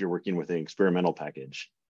to if you're working with an experimental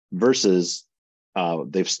package, versus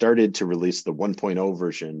they've started to release the 1.0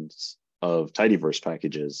 versions of tidyverse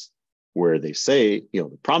packages where they say, you know,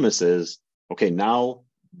 the promise is, okay, now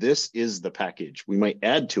this is the package. We might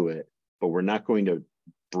add to it, but we're not going to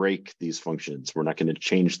break these functions. We're not going to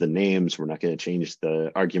change the names. We're not going to change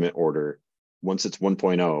the argument order. Once it's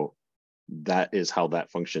 1.0, that is how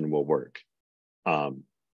that function will work. And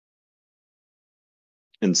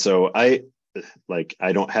so I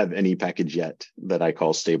don't have any package yet that I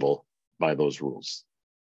call stable by those rules.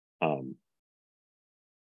 But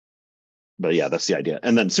yeah, that's the idea.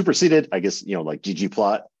 And then superseded, I guess, you know, like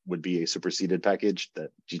ggplot would be a superseded package, that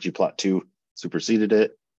ggplot2 superseded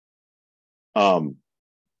it. And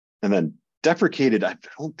then deprecated, I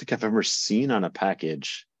don't think I've ever seen on a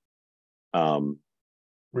package.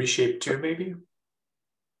 Reshape 2 maybe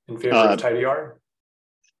in favor of tidyr.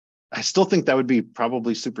 I still think that would be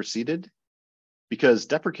probably superseded, because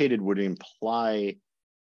deprecated would imply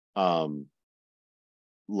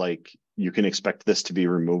like you can expect this to be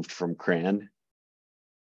removed from CRAN.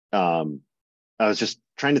 I was just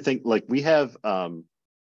trying to think, like we have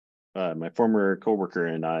my former coworker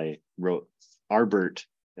and I wrote RBERT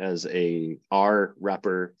as a R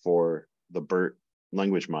wrapper for the BERT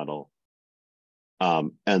language model.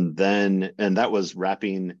 And that was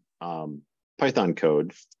wrapping Python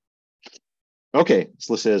code. Okay, it's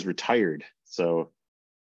listed as retired. So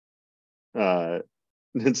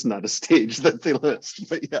it's not a stage that they list,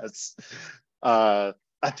 but yes. I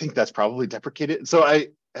think that's probably deprecated. So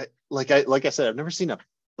like I said, I've never seen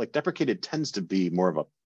like deprecated tends to be more of a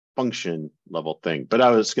function level thing. But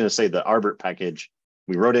I was going to say the RBERT package,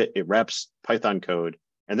 we wrote it, it wraps Python code,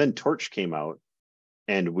 and then Torch came out,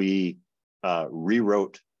 and we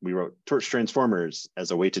wrote Torch transformers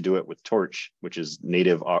as a way to do it with Torch, which is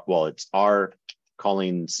native. Well, it's R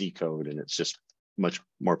calling C code, and it's just much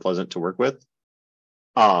more pleasant to work with.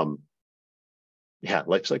 Yeah,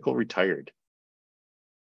 lifecycle retired.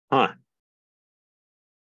 Huh.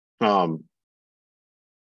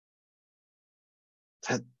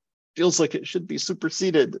 That feels like it should be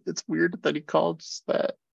superseded. It's weird that he calls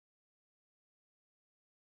that.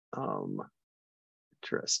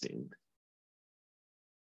 Interesting.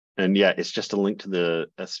 And yeah, it's just a link to the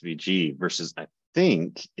SVG versus, I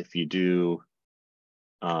think if you do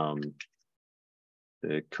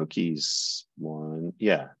the cookies one,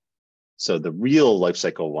 yeah. So the real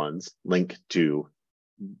lifecycle ones link to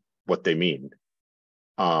what they mean.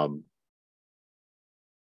 And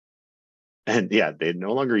yeah, they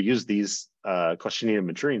no longer use these questioning and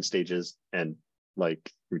maturing stages, and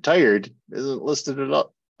like retired isn't listed at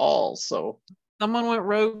all. So someone went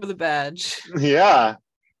rogue with a badge. Yeah.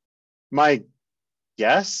 My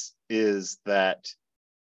guess is that,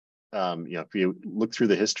 you know, if you look through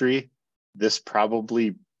the history, this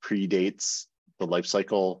probably predates the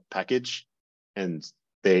lifecycle package, and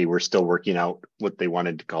they were still working out what they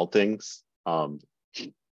wanted to call things. But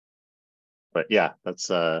yeah,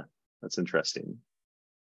 that's interesting.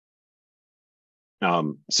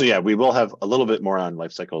 So yeah, we will have a little bit more on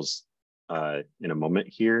life cycles in a moment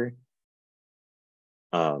here.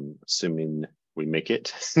 Assuming we make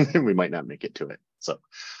it, we might not make it to it. So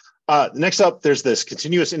next up, there's this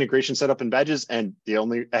continuous integration setup in badges, and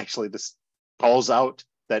this calls out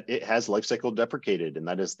that it has lifecycle deprecated, and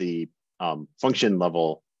that is the function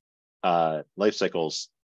level life cycles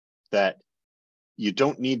that you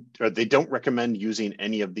don't need, or they don't recommend using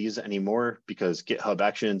any of these anymore, because GitHub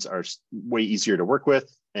Actions are way easier to work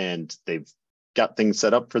with, and they've got things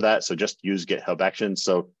set up for that. So just use GitHub Actions.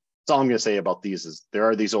 So that's all I'm going to say about these is there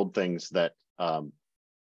are these old things that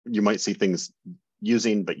you might see things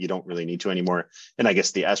using, but you don't really need to anymore. And I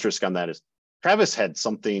guess the asterisk on that is Travis had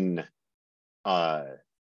something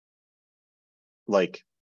like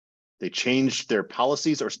they changed their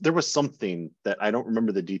policies, or there was something that I don't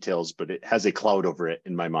remember the details, but it has a cloud over it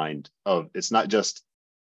in my mind of it's not just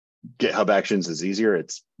GitHub Actions is easier.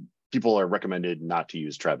 It's people are recommended not to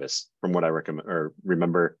use Travis from what I recommend or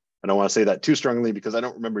remember. I don't want to say that too strongly because I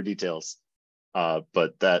don't remember details,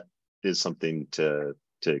 but that is something to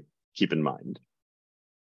keep in mind.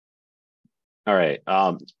 All right.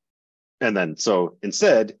 And then, so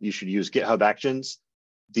instead, you should use GitHub Actions.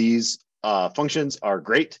 These functions are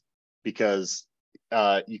great because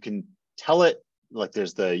you can tell it, like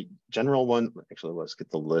there's the general one. Actually, let's get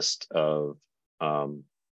the list of, so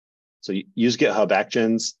you use GitHub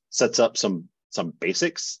Actions. sets up some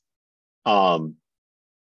basics. And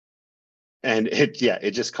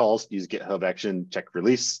it just calls use GitHub action check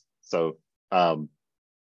release. So I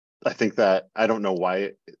think that I don't know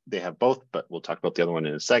why they have both, but we'll talk about the other one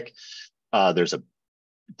in a sec. There's a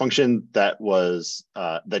function that was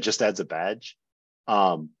that just adds a badge.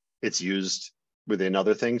 It's used within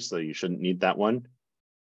other things, so you shouldn't need that one.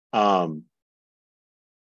 Use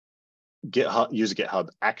GitHub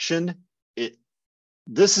action.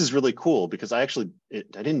 This is really cool because I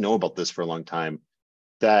didn't know about this for a long time.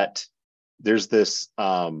 That there's this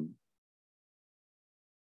let's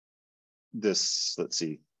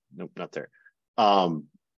see, nope, not there.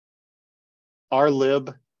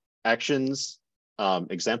 Rlib actions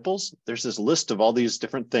examples. There's this list of all these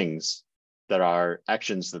different things that are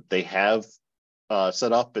actions that they have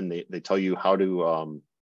set up, and they tell you how to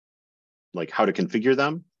how to configure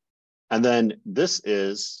them. And then this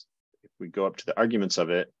is, if we go up to the arguments of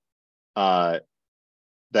it,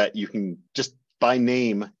 that you can just by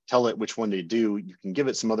name tell it which one to do. You can give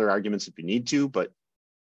it some other arguments if you need to, but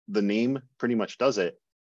the name pretty much does it,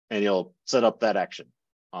 and you'll set up that action.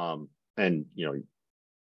 And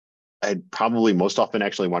I'd probably most often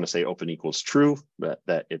actually want to say open equals true,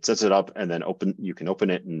 that it sets it up, and then you can open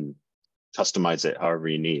it and customize it however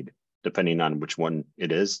you need, depending on which one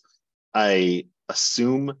it is. I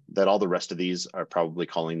assume that all the rest of these are probably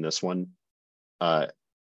calling this one under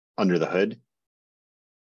the hood.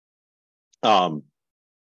 And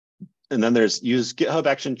then there's use GitHub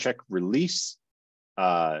action check release,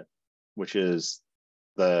 which is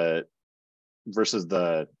versus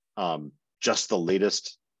the just the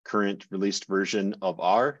latest current released version of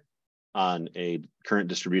R on a current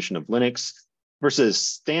distribution of Linux, versus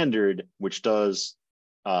standard, which does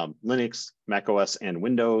Linux, macOS, and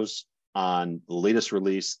Windows on the latest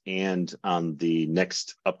release and on the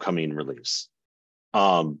next upcoming release.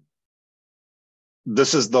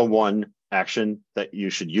 This is the one action that you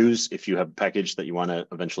should use if you have a package that you want to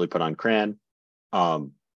eventually put on CRAN.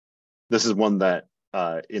 This is one that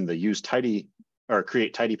in the use tidy or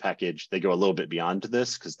create tidy package, they go a little bit beyond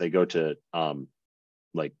this, because they go to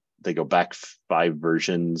they go back 5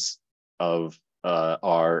 versions of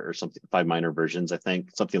R or something, 5 minor versions, I think,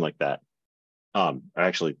 something like that.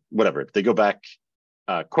 Actually, whatever, they go back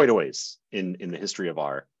quite a ways in the history of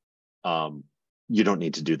R. You don't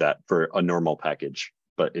need to do that for a normal package,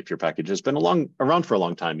 but if your package has been around for a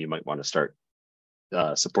long time, you might want to start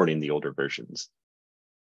supporting the older versions.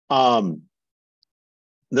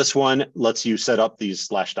 This one lets you set up these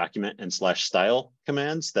 /document and /style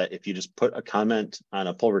commands that if you just put a comment on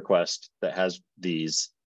a pull request that has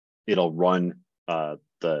these, it'll run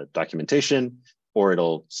the documentation, or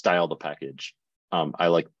it'll style the package.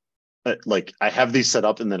 I I have these set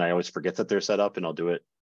up, and then I always forget that they're set up, and I'll do it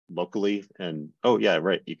locally. And oh yeah,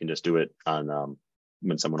 right, you can just do it on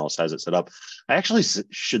when someone else has it set up. I actually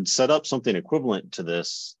should set up something equivalent to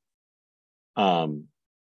this to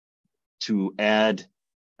add.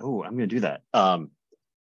 Oh, I'm going to do that.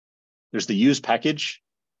 There's the use package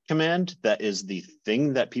command. That is the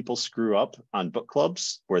thing that people screw up on book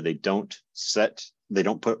clubs, where they don't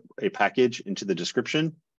put a package into the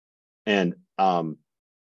description. And I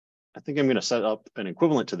think I'm going to set up an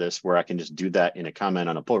equivalent to this, where I can just do that in a comment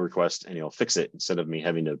on a pull request, and you'll fix it instead of me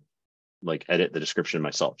having to edit the description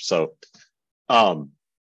myself. So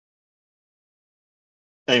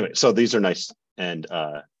anyway, so these are nice, and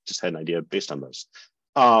just had an idea based on those.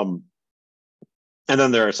 And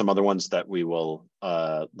then there are some other ones that we will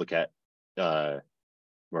look at, or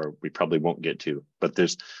we probably won't get to, but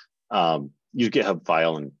there's use GitHub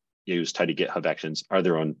file and use tidy GitHub actions are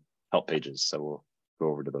their own help pages. So we'll go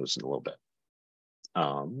over to those in a little bit. I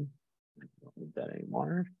don't need that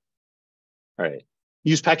anymore. All right.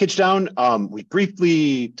 Use package down. We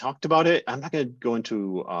briefly talked about it. I'm not going to go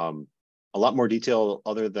into a lot more detail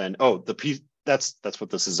other than, that's what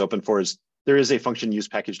this is open for, is there is a function use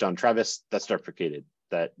package down Travis that's deprecated,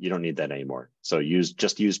 that you don't need that anymore. So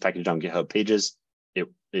just use package down GitHub pages. It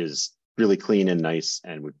is really clean and nice,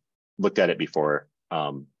 and we looked at it before.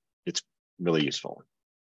 It's really useful.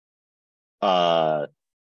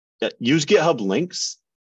 Use GitHub links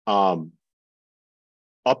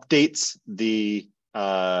updates the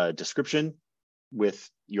description with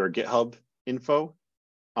your GitHub info.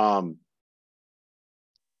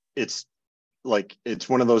 It's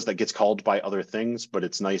one of those that gets called by other things, but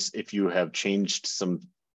it's nice if you have changed some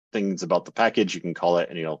things about the package, you can call it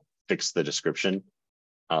and it'll fix the description.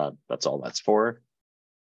 That's all that's for.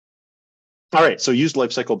 All right, so use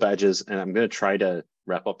lifecycle badges, and I'm going to try to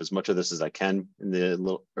wrap up as much of this as I can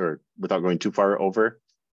in without going too far over.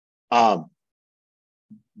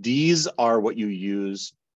 These are what you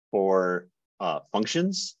use for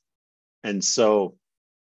functions. And so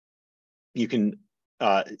you can,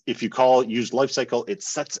 if you call use lifecycle, it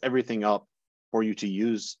sets everything up for you to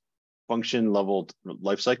use function leveled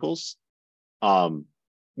lifecycles,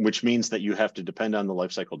 which means that you have to depend on the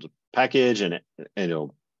lifecycle package, and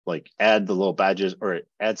it'll like add the little badges, or it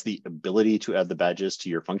adds the ability to add the badges to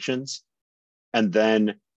your functions. And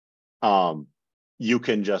then you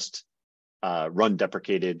can just run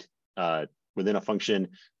deprecated within a function.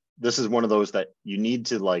 This is one of those that you need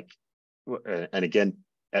to like, and again,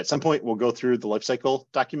 at some point we'll go through the lifecycle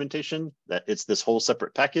documentation, that it's this whole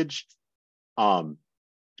separate package. And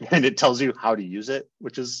it tells you how to use it,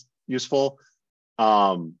 which is useful.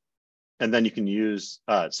 And then you can use,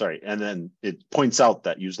 and then it points out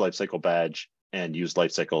that use lifecycle badge and use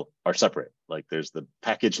lifecycle are separate. Like there's the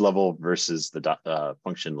package level versus the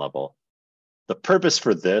function level. The purpose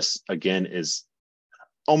for this, again, is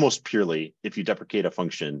almost purely if you deprecate a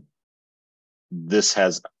function, this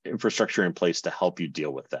has infrastructure in place to help you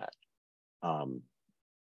deal with that.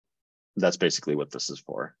 That's basically what this is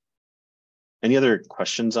for. Any other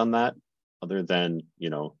questions on that, other than,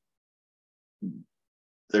 you know,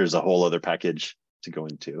 there's a whole other package to go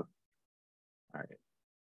into. All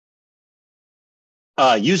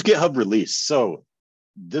right. Use GitHub release. So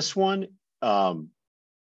this one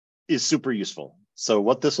is super useful. So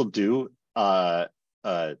what this will do, oh,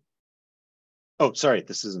 sorry,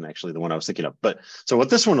 this isn't actually the one I was thinking of. But so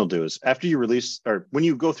what this one will do is after you release, or when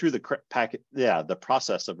you go through the packet, the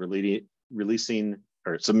process of releasing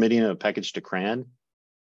or submitting a package to CRAN,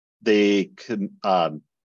 they can,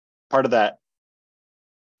 part of that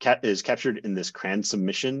is captured in this CRAN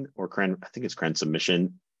submission, or CRAN, I think it's CRAN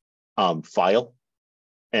submission file.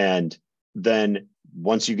 And then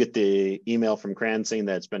once you get the email from CRAN saying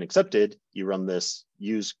that it's been accepted, you run this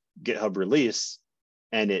use GitHub release,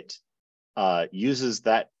 and it uses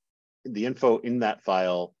the info in that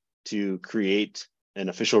file to create an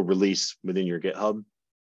official release within your GitHub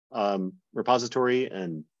repository,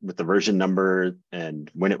 and with the version number and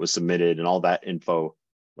when it was submitted and all that info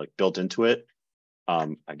like built into it.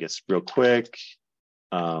 I guess real quick,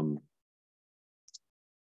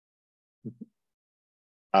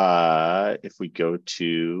 if we go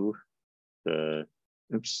to the,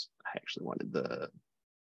 oops, I actually wanted the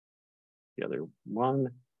other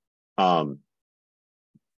one.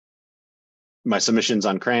 My submissions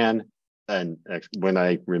on CRAN, and when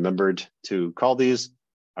I remembered to call these,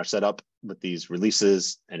 are set up with these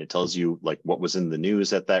releases, and it tells you like what was in the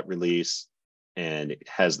news at that release, and it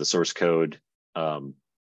has the source code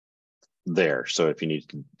there. So if you need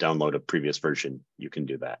to download a previous version, you can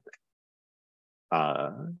do that.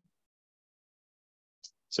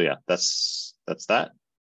 So yeah, that's that.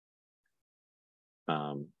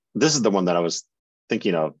 This is the one that I was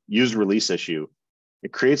thinking of, use release issue.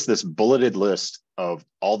 It creates this bulleted list of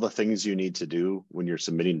all the things you need to do when you're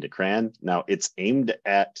submitting to CRAN. Now it's aimed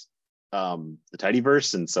at the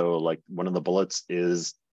tidyverse. And so like one of the bullets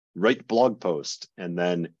is write blog post. And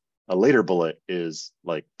then a later bullet is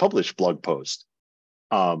like publish blog post,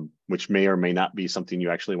 which may or may not be something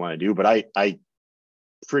you actually want to do. But I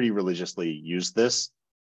pretty religiously use this.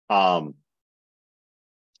 I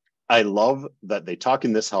love that they talk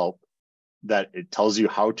in this help that it tells you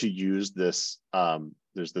how to use this.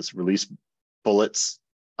 There's this release bullets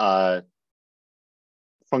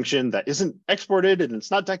function that isn't exported and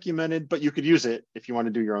it's not documented, but you could use it if you want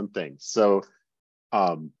to do your own thing. So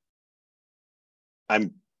I'm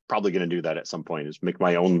probably going to do that at some point, is make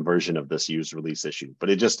my own version of this use release issue. But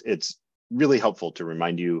it's really helpful to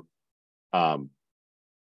remind you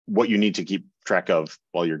what you need to keep track of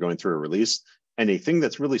while you're going through a release. And a thing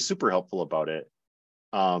that's really super helpful about it,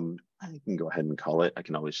 I can go ahead and call it, I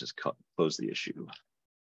can always just close the issue,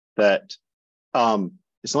 that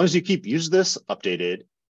as long as you keep use this updated,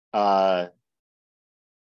 actually,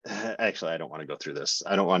 I don't want to go through this.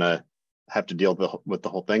 I don't want to have to deal with the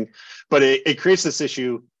whole thing, but it creates this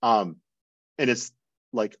issue, and it's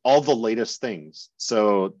like all the latest things.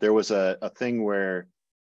 So there was a thing where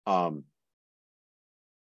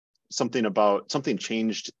something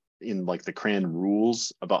changed in like the CRAN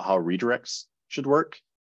rules about how redirects should work.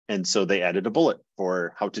 And so they added a bullet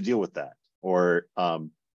for how to deal with that. Or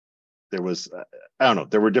there was, I don't know,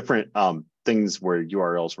 there were different things where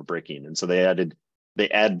URLs were breaking. And so they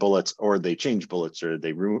add bullets, or they change bullets, or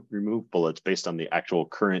they remove bullets based on the actual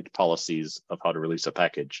current policies of how to release a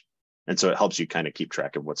package. And so it helps you kind of keep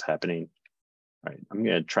track of what's happening. All right, I'm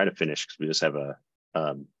going to try to finish because we just have a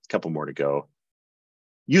couple more to go.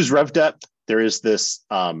 Use RevDep. There is this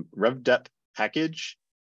RevDep package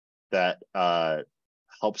that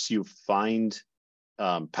helps you find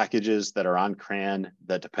packages that are on CRAN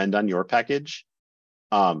that depend on your package.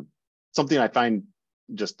 Something I find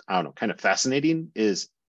just, I don't know, kind of fascinating is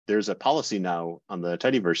there's a policy now on the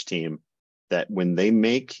Tidyverse team that when they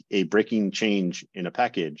make a breaking change in a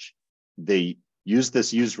package, they use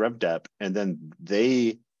this use revdep, and then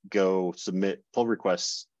they go submit pull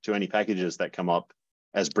requests to any packages that come up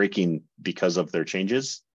as breaking because of their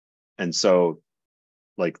changes. And so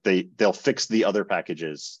like they'll fix the other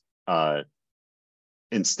packages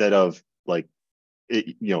instead of like,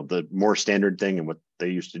 the more standard thing. And what they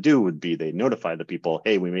used to do would be they notify the people,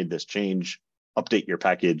 hey, we made this change, update your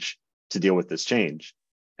package to deal with this change.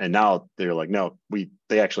 And now they're like, no,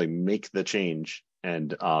 they actually make the change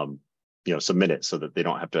and submit it so that they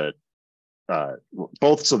don't have to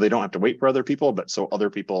both so they don't have to wait for other people, but so other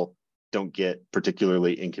people don't get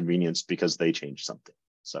particularly inconvenienced because they changed something.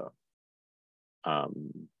 So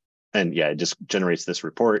and yeah, it just generates this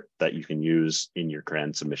report that you can use in your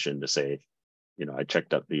CRAN submission to say, I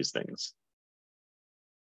checked out these things.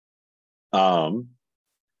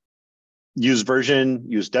 Use version,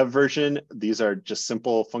 use dev version. These are just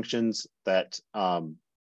simple functions that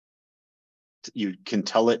you can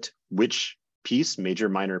tell it which piece, major,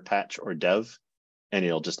 minor, patch, or dev, and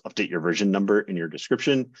it'll just update your version number in your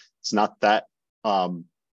description. It's not that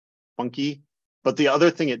funky. But the other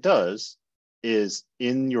thing it does is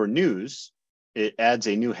in your news, it adds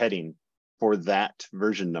a new heading for that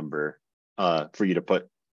version number for you to put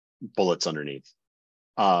bullets underneath.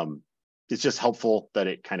 It's just helpful that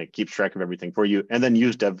it kind of keeps track of everything for you. And then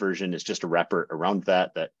use dev version is just a wrapper around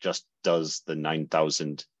that just does the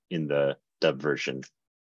 9,000 in the dev version,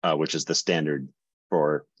 which is the standard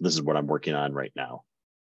for this is what I'm working on right now.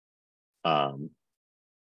 All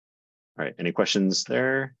right, any questions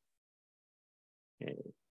there? Okay.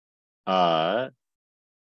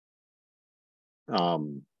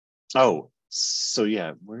 Oh, so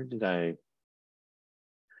yeah, where did I?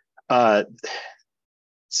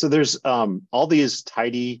 So there's all these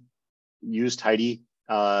use tidy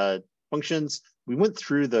functions. We went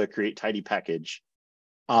through the create tidy package,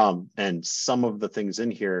 and some of the things in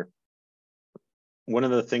here. One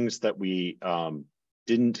of the things that we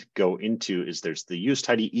didn't go into is there's the use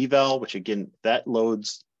tidy eval, which again that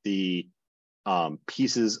loads the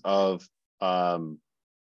pieces of Erlang,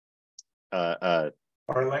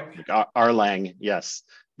 yes,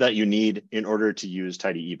 that you need in order to use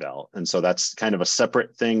tidy eval. And so that's kind of a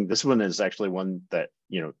separate thing. This one is actually one that,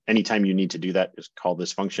 anytime you need to do that, just call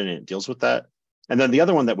this function and it deals with that. And then the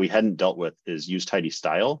other one that we hadn't dealt with is use tidy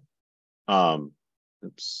style,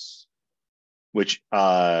 which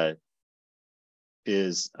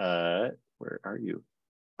is, where are you?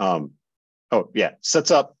 Oh yeah,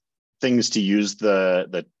 sets up things to use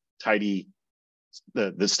the tidy,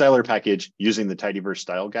 the styler package using the tidyverse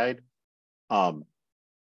style guide. And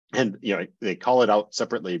they call it out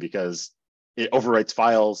separately because it overwrites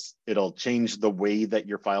files. It'll change the way that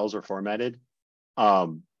your files are formatted.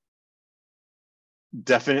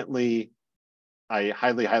 Definitely, I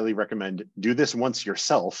highly recommend do this once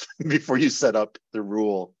yourself before you set up the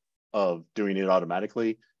rule of doing it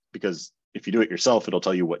automatically, because if you do it yourself, it'll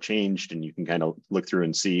tell you what changed and you can kind of look through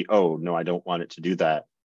and see, oh, no, I don't want it to do that.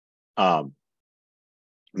 But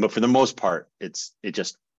for the most part, it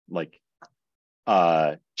just like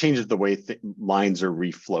changes the way lines are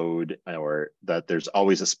reflowed, or that there's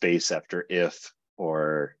always a space after if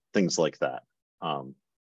or things like that.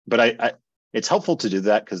 But it's helpful to do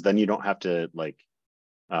that because then you don't have to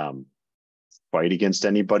fight against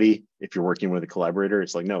anybody. If you're working with a collaborator,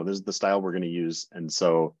 it's like, no, this is the style we're going to use. And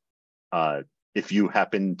so if you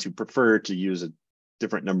happen to prefer to use a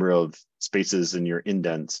different number of spaces in your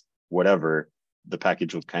indents, whatever, the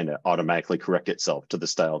package will kind of automatically correct itself to the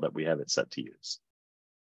style that we have it set to use.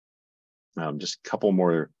 Just a couple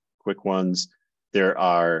more quick ones. There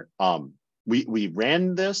are, we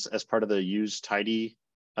ran this as part of the use tidy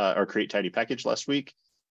or create tidy package last week,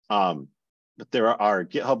 but there are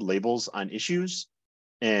GitHub labels on issues.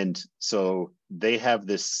 And so they have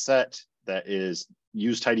this set that is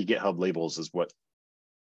use tidy GitHub labels is what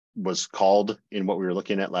was called in what we were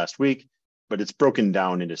looking at last week, but it's broken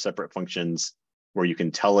down into separate functions where you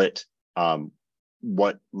can tell it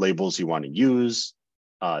what labels you want to use.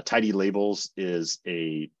 Tidy labels is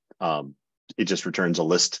it just returns a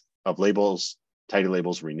list of labels. Tidy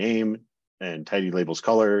labels rename, and tidy labels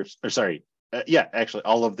colors, or sorry, yeah, actually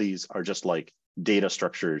all of these are just like data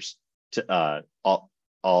structures to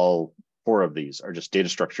all four of these are just data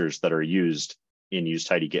structures that are used in use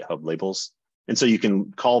tidy GitHub labels. And so you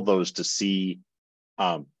can call those to see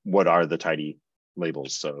what are the tidy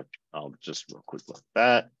labels. So I'll just real quick look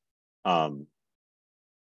at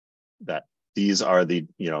that. these are the,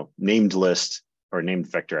 named list or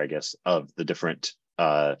named vector, I guess, of the different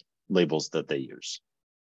labels that they use.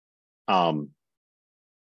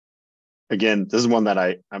 Again, this is one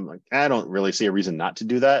that I'm like, I don't really see a reason not to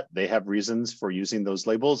do that. They have reasons for using those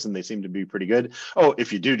labels and they seem to be pretty good. Oh,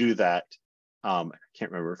 if you do that, I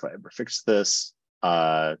can't remember if I ever fixed this.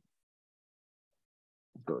 Go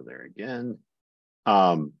there again.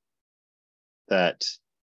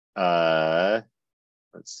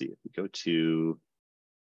 Let's see if we go to,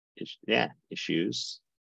 issues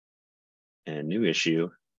and new issue,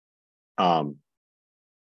 and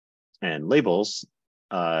labels.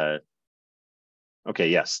 Okay,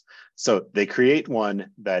 yes. So they create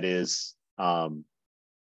one that is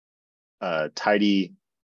tidy,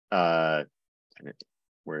 where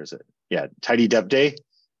is it? Yeah, tidy dev day.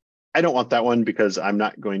 I don't want that one because I'm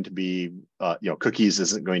not going to be, cookies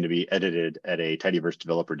isn't going to be edited at a tidyverse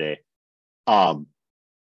developer day. But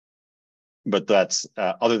that's,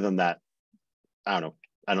 other than that, I don't know.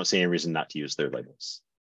 I don't see any reason not to use their labels.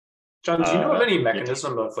 Jon, do you know of any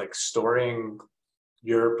mechanism of like storing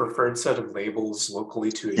your preferred set of labels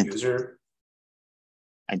locally to a user?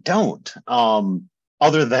 I don't.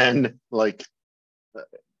 Other than like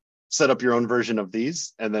set up your own version of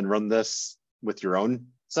these and then run this with your own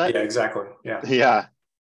set. Yeah, exactly. Yeah. Yeah.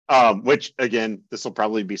 Which again, this will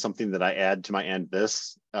probably be something that I add to my and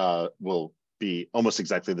this will be almost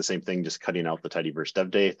exactly the same thing, just cutting out the tidyverse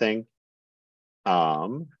dev day thing.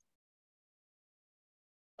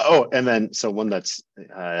 Oh, and then so one that's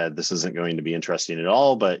this isn't going to be interesting at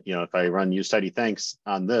all, but if I run use tidy thanks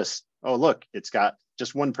on this, oh look, it's got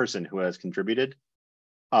just one person who has contributed,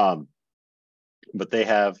 but they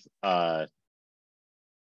have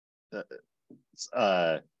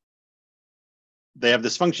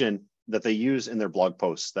this function that they use in their blog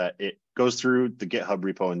posts that it goes through the GitHub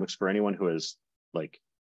repo and looks for anyone who has like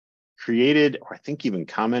created or I think even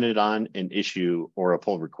commented on an issue or a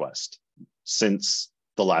pull request since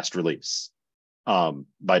the last release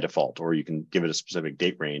by default, or you can give it a specific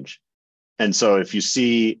date range. And so if you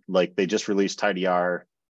see like they just released tidyr,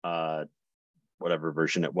 whatever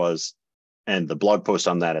version it was, and the blog post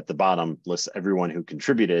on that at the bottom lists everyone who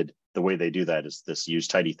contributed, the way they do that is this use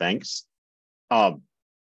tidy thanks.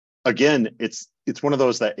 Again, it's one of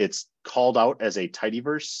those that it's called out as a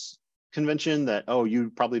tidyverse convention that, oh,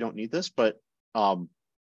 you probably don't need this, but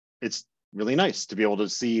it's really nice to be able to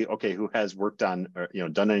see, okay, who has worked on or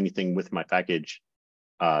done anything with my package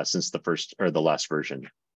since the first or the last version.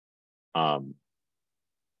 And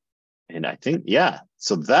I think, yeah,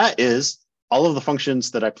 so that is all of the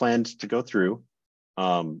functions that I planned to go through.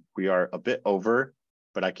 We are a bit over,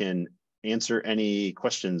 but I can answer any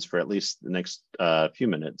questions for at least the next few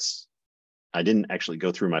minutes. I didn't actually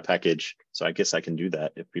go through my package, so I guess I can do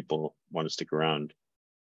that if people want to stick around.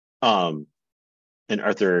 And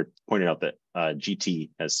Arthur pointed out that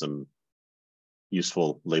GT has some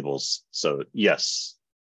useful labels. So yes,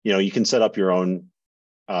 you can set up your own,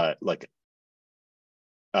 there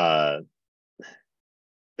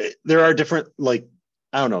are different, I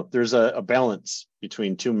don't know, there's a balance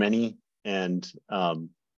between too many and,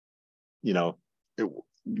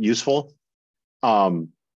 useful.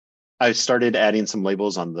 I started adding some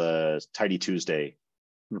labels on the Tidy Tuesday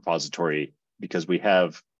repository because we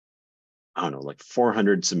have, I don't know, like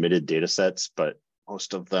 400 submitted data sets, but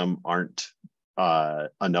most of them aren't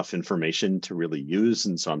enough information to really use.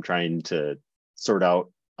 And so I'm trying to sort out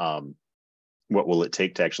what will it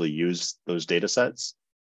take to actually use those data sets.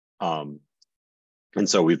 And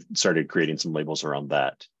so we've started creating some labels around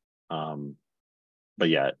that. But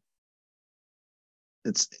yeah,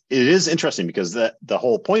 it is interesting because the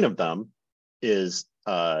whole point of them is,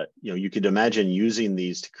 you could imagine using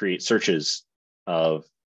these to create searches of,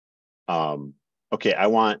 okay, I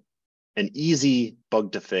want an easy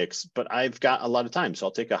bug to fix, but I've got a lot of time, so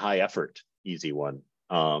I'll take a high effort, easy one.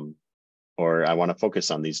 Or I want to focus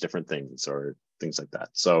on these different things or things like that.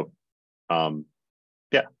 So,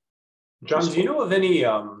 yeah. Jon, do you know of any,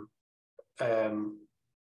 well,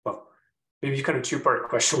 maybe kind of two-part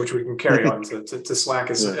question, which we can carry on to Slack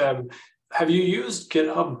is, yeah. Have you used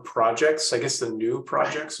GitHub projects, I guess the new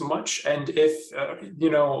projects much? And if,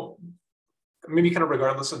 maybe kind of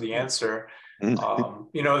regardless of the answer,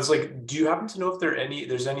 it's like, do you happen to know if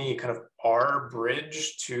there's any kind of R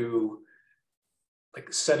bridge to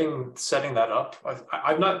like setting that up?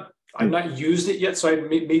 I've not used it yet, so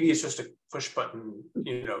maybe it's just a push button,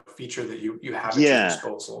 feature that you have at your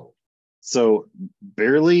disposal. So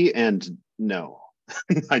barely and no,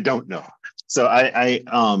 I don't know. So I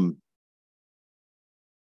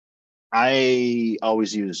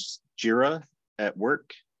always use Jira at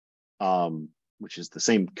work, which is the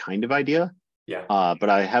same kind of idea. Yeah. But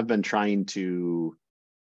I have been trying to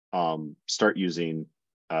start using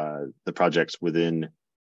the projects within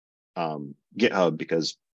GitHub,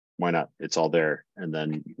 because why not? It's all there, and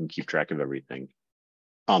then you can keep track of everything.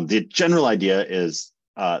 The general idea is,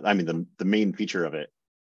 I mean, the main feature of it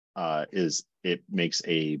is it makes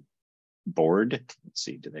a board. Let's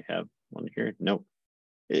see, do they have one here? No.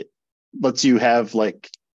 It lets you have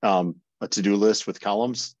like a to-do list with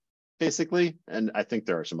columns, basically. And I think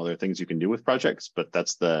there are some other things you can do with projects, but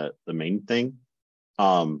that's the main thing.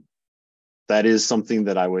 That is something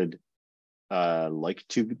that I would like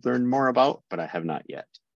to learn more about, but I have not yet.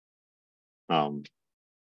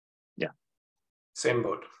 Yeah. Same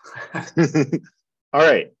boat. All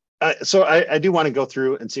right. So I do want to go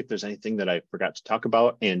through and see if there's anything that I forgot to talk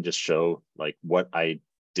about, and just show like what I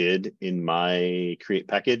did in my create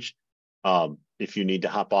package. If you need to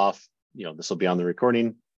hop off, this will be on the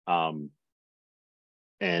recording. And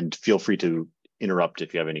feel free to interrupt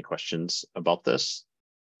if you have any questions about this.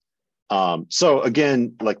 So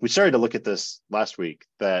again, like we started to look at this last week,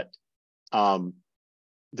 that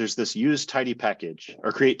there's this use tidy package,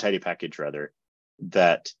 or create tidy package rather,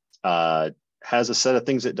 that has a set of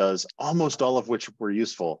things it does, almost all of which were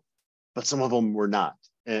useful, but some of them were not,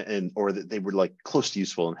 or that they were like close to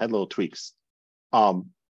useful and had little tweaks.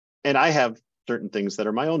 And I have certain things that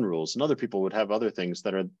are my own rules, and other people would have other things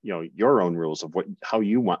that are your own rules of how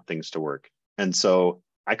you want things to work. And so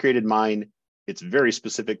I created mine. It's very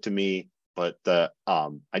specific to me, but the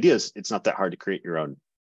idea is it's not that hard to create your own,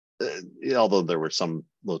 although there were some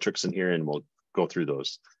little tricks in here, and we'll go through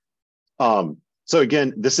those. So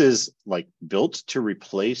again, this is like built to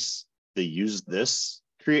replace the use this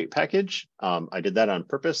create package. I did that on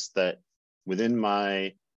purpose, that within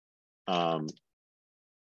my our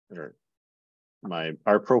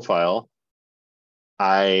profile,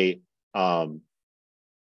 I query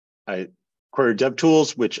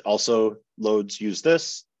DevTools, which also loads use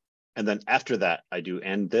this, and then after that I do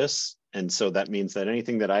and this, and so that means that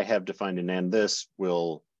anything that I have defined in and this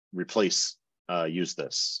will replace use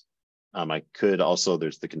this. I could also,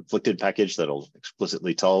 there's the conflicted package that'll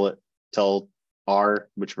explicitly tell R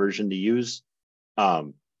which version to use,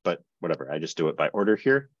 but whatever, I just do it by order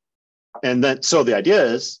here. And then, so the idea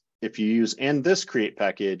is, if you use and this create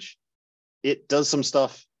package, it does some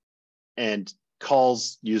stuff and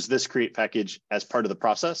calls use this create package as part of the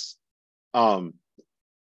process. I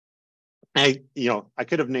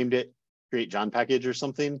could have named it create Jon package or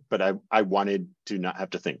something, but I wanted to not have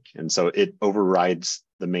to think. And so it overrides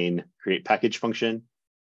the main create package function.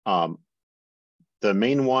 The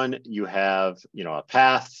main one, you have, a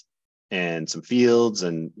path and some fields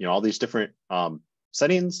and, all these different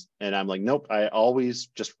settings. And I'm like, nope, I always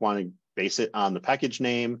just want to base it on the package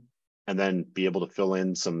name, and then be able to fill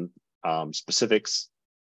in some specifics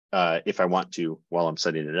if I want to while I'm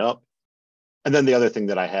setting it up. And then the other thing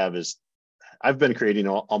that I have is I've been creating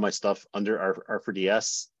all my stuff under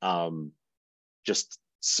R4DS, just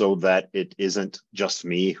so that it isn't just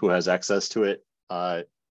me who has access to it. If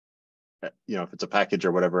it's a package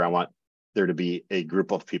or whatever, I want there to be a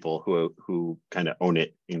group of people who kind of own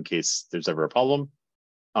it in case there's ever a problem.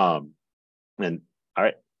 And all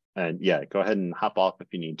right, and yeah, go ahead and hop off if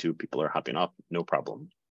you need to. People are hopping off, no problem.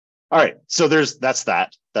 All right, so that's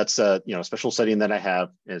a special setting that I have.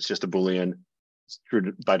 It's just a Boolean. It's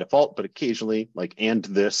true by default, but occasionally, like and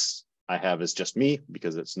this, I have is just me,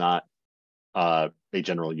 because it's not a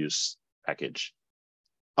general use package.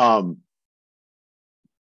 One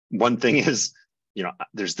thing is,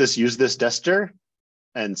 there's this use this dester,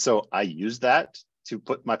 and so I use that to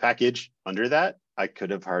put my package under that. I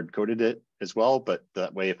could have hard coded it as well, but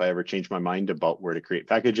that way, if I ever change my mind about where to create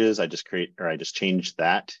packages, I just change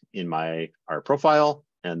that in my R profile,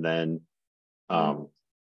 and then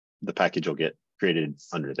the package will get created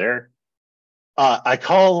under there. I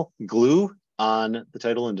call glue on the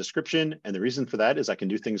title and description, and the reason for that is I can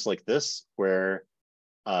do things like this, where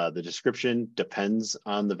the description depends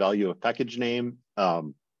on the value of package name. I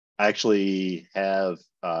actually have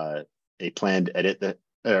a planned edit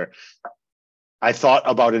I thought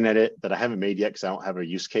about an edit that I haven't made yet because I don't have a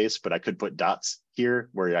use case, but I could put dots here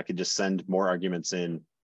where I could just send more arguments in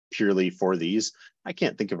purely for these. I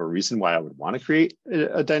can't think of a reason why I would want to create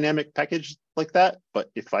a dynamic package like that, but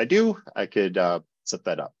if I do, I could set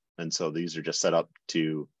that up. And so these are just set up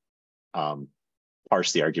to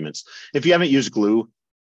parse the arguments. If you haven't used glue,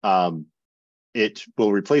 it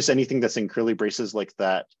will replace anything that's in curly braces like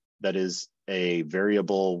that is a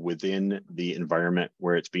variable within the environment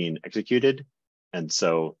where it's being executed. And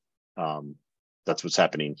so that's what's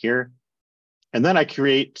happening here. And then I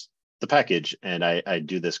create the package, and I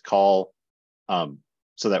do this call.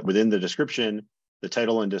 so that within the description, the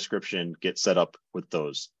title and description get set up with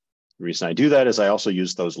those. The reason I do that is I also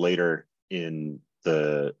use those later in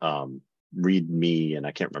the README, and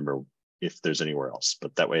I can't remember if there's anywhere else,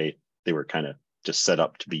 but that way they were kind of just set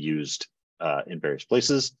up to be used in various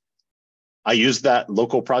places. I use that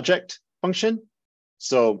local project function.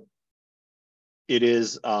 So it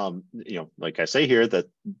is, like I say here, that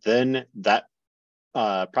then that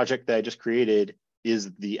project that I just created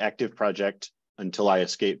is the active project until I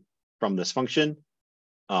escape from this function.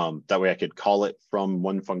 That way I could call it from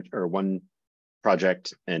one function or one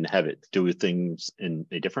project and have it do things in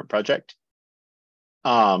a different project.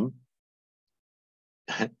 The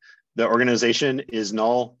organization is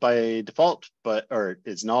null by default, or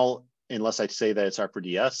it's null unless I say that it's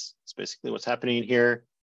R4DS. It's basically what's happening here.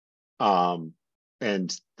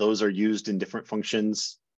 And those are used in different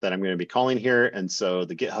functions that I'm going to be calling here. And so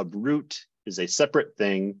the GitHub root is a separate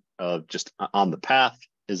thing of just on the path.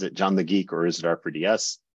 Is it Jon the Geek or is it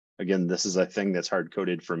R4DS? Again, this is a thing that's hard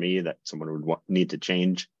coded for me that someone would need to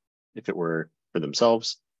change if it were for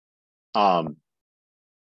themselves. And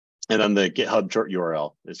then the GitHub short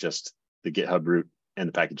URL is just the GitHub root and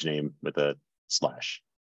the package name with a slash.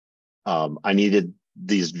 I needed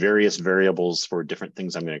these various variables for different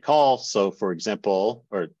things I'm going to call. So for example,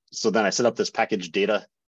 so then I set up this package data.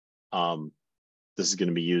 This is going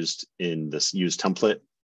to be used in this use template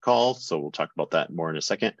call. So we'll talk about that more in a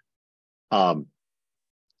second.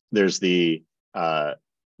 There's the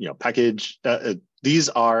package. These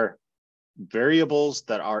are variables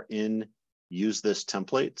that are in usethis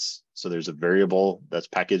templates. So there's a variable that's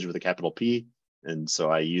package with a capital P. And so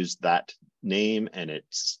I use that name and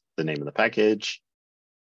it's the name of the package.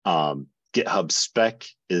 GitHub spec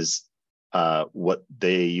is what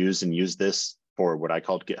they use and use this for what I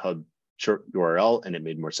called GitHub short URL, and it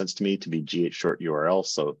made more sense to me to be GH short URL.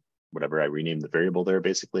 So whatever I renamed the variable there,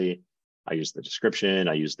 basically, I use the description,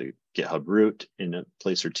 I use the GitHub root in a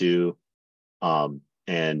place or two,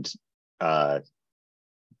 and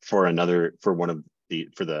for the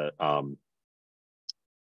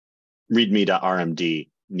readme.rmd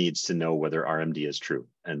needs to know whether RMD is true,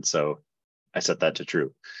 and so I set that to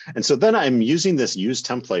true. And so then I'm using this use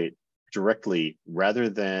template directly rather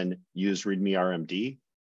than use readme RMD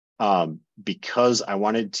because I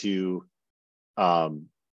wanted to I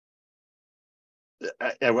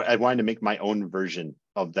wanted to make my own version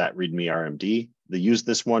of that readme RMD. The use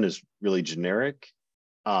this one is really generic.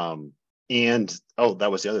 And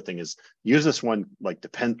that was the other thing is use this one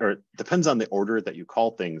depends on the order that you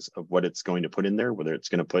call things of what it's going to put in there, whether it's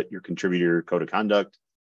going to put your contributor code of conduct,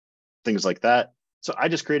 things like that. So I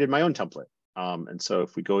just created my own template. And so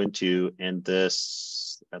if we go into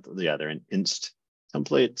this, they're in inst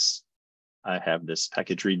templates. I have this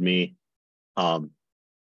package readme.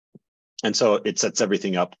 And so it sets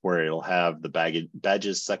everything up where it'll have the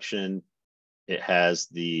badges section. It has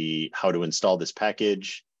the how to install this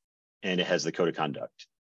package, and it has the code of conduct.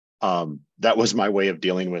 That was my way of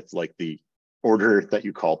dealing with like the order that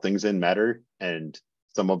you call things in matter. And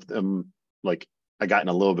some of them, like I got in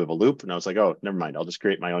a little bit of a loop and I was like, oh, never mind. I'll just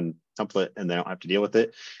create my own template and then I don't have to deal with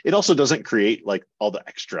it. It also doesn't create like all the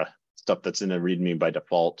extra stuff that's in a README by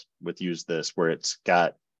default with usethis where it's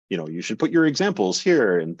got, you should put your examples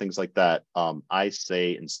here and things like that. I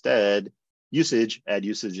say instead add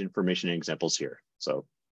usage information and examples here. So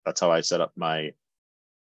that's how I set up my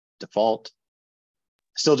default.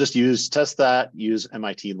 Still just test that, use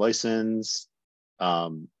MIT license,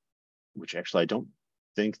 which actually I don't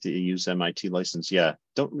think to use MIT license. Yeah,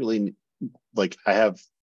 don't really I have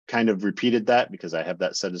kind of repeated that because I have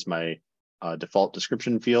that set as my default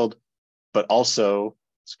description field, but also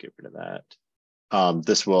let's get rid of that.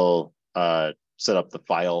 This will set up the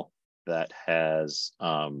file that has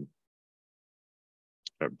or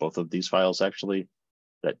both of these files actually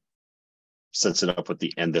that sets it up with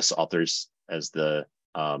the and this authors as the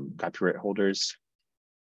copyright holders,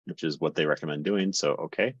 which is what they recommend doing. So,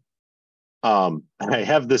 okay. I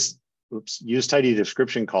have this use tidy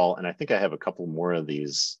description call, and I think I have a couple more of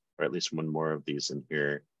these, or at least one more of these in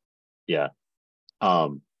here. Yeah.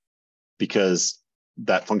 Because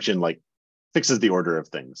that function fixes the order of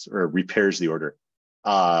things or repairs the order.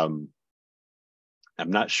 I'm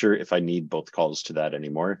not sure if I need both calls to that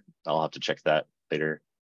anymore. I'll have to check that later.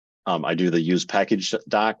 I do the use package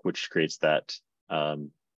doc, which creates that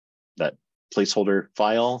that placeholder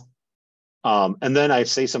file. And then I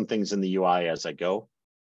say some things in the UI as I go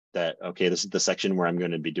that, okay, this is the section where I'm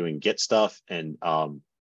going to be doing Git stuff and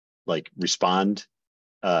respond.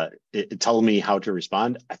 It tells me how to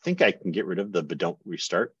respond. I think I can get rid of the but don't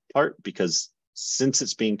restart part because since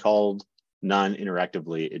it's being called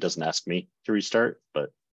non-interactively, it doesn't ask me to restart,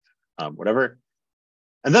 but whatever.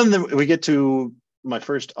 And then we get to my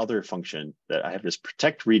first other function that I have, this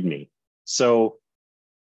protect readme. So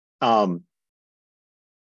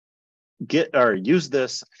use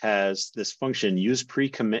this has this function, use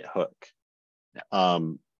pre-commit hook.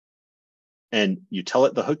 And you tell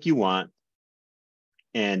it the hook you want,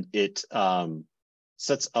 and it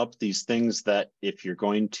sets up these things that if you're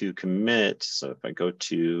going to commit, so if I go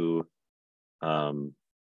to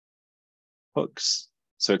hooks,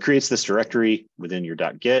 so it creates this directory within your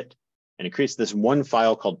 .git, and it creates this one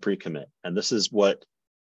file called pre-commit. And this is what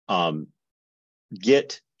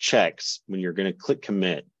Git checks when you're going to click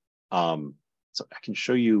commit. So I can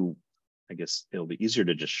show you, I guess it'll be easier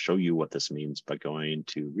to just show you what this means by going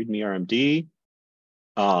to readme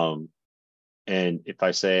RMD. And if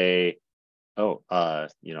I say, oh,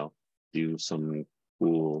 do some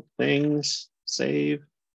cool things, save,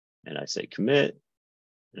 and I say commit,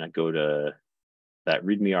 and I go to that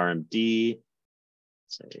readme RMD,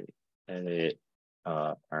 say edit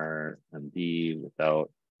RMD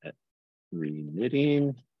without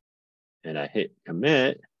remitting, and I hit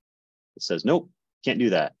commit, it says, nope, can't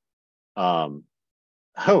do that. Oh,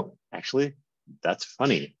 actually, that's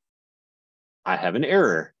funny. I have an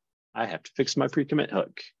error. I have to fix my pre-commit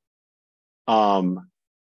hook.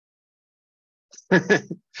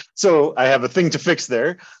 So I have a thing to fix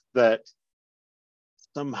there that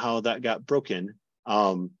somehow that got broken.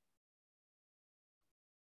 Jon,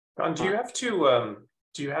 do you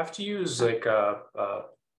have to use like a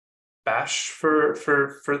bash for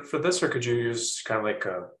this, or could you use kind of like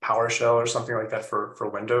a PowerShell or something like that for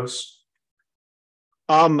Windows?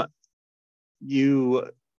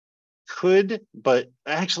 You could, but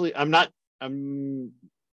actually I'm not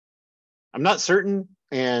certain.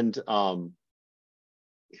 And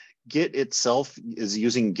Git itself is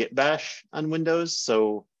using Git bash on Windows,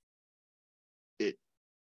 so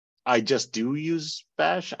I just do use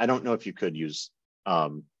bash. I don't know if you could use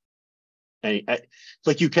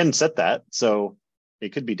like you can set that, so it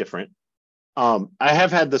could be different. I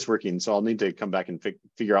have had this working, so I'll need to come back and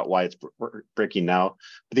figure out why it's breaking now.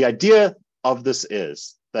 But the idea of this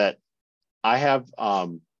is that I have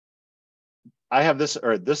this,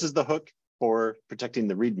 or this is the hook for protecting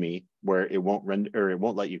the README, where it won't render, or it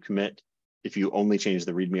won't let you commit. If you only change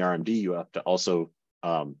the README RMD, you have to also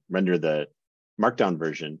render the markdown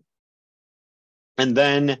version. And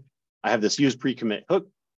then I have this use pre-commit hook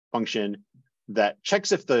function that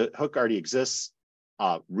checks if the hook already exists,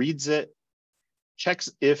 reads it,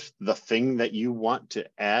 checks if the thing that you want to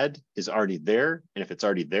add is already there. And if it's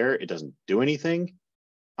already there, it doesn't do anything.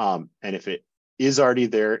 And if it is already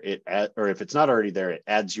there, or if it's not already there, it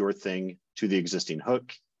adds your thing to the existing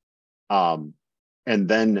hook, and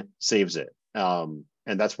then saves it. And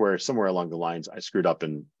that's where somewhere along the lines I screwed up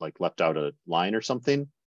and like left out a line or something.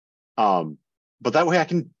 But that way I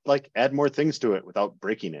can like add more things to it without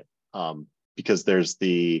breaking it. Because there's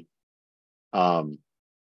the,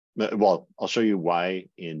 well, I'll show you why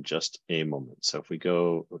in just a moment. So if we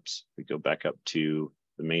go, we go back up to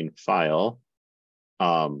the main file.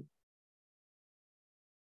 That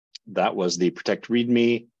was the protect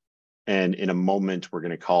readme. And in a moment, we're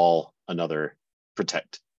going to call another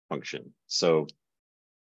protect function. So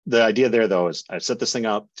the idea there, though, is I set this thing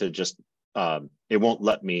up to just, it won't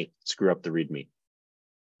let me screw up the readme.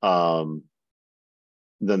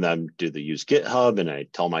 Then I do the use GitHub, and I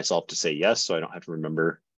tell myself to say yes, so I don't have to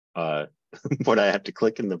remember what I have to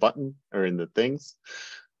click in the button or in the things.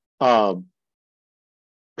 And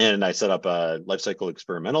I set up a lifecycle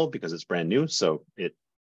experimental because it's brand new, so it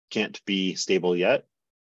can't be stable yet.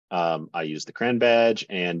 I use the CRAN badge,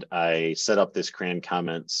 and I set up this CRAN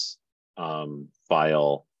comments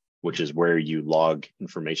file, which is where you log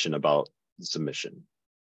information about the submission.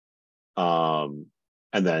 And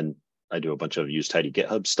then I do a bunch of use tidy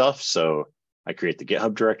GitHub stuff. So I create the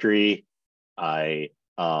GitHub directory. I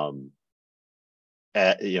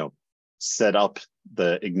set up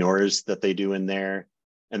the ignores that they do in there.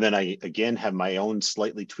 And then I, again, have my own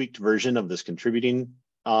slightly tweaked version of this contributing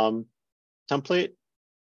template,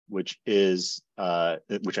 which is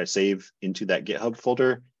which I save into that GitHub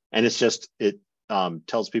folder. And it's just, it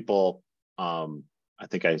tells people, I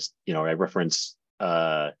think I reference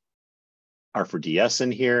R4DS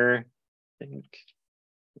in here. I think,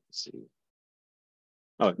 let's see.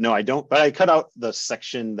 Oh, no, I don't, but I cut out the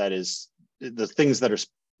section that is the things that are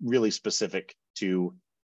really specific to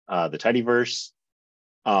the tidyverse.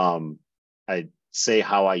 I say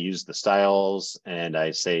how I use the styles, and I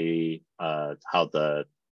say how the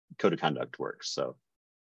code of conduct works. So,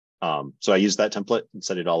 so I use that template and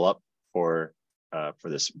set it all up for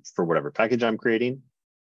for whatever package I'm creating.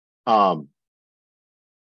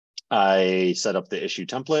 I set up the issue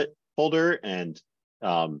template folder, and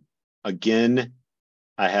again,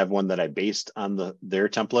 I have one that I based on their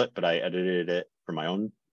template, but I edited it for my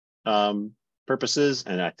own purposes.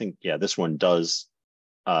 And I think, yeah, this one does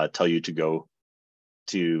tell you to go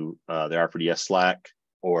to the R4DS Slack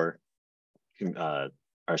or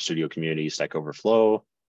our studio community Stack Overflow.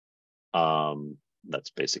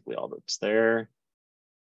 That's basically all that's there.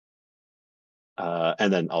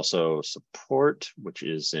 And then also support, which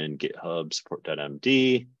is in GitHub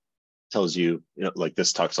support.md, tells you, like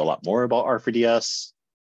this talks a lot more about R4DS.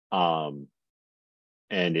 And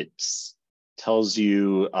it tells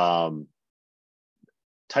you,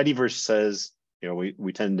 Tidyverse says,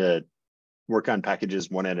 we tend to work on packages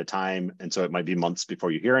one at a time. And so it might be months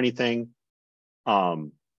before you hear anything.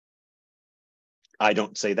 I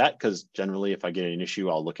don't say that because generally if I get an issue,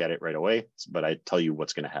 I'll look at it right away, but I tell you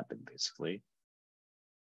what's going to happen basically.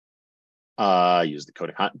 Use the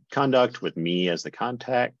code of conduct with me as the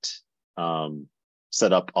contact,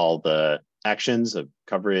 set up all the actions of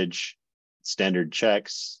coverage, standard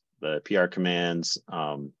checks, the PR commands,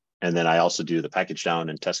 and then I also do the package down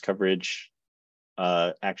and test coverage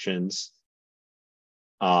actions.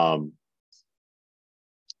 Then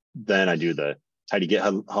I do the tidy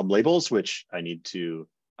GitHub labels, which I need to,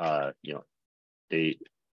 date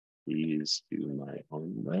these to my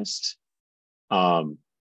own list.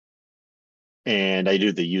 And I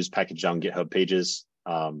do the use package down GitHub pages,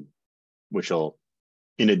 which will,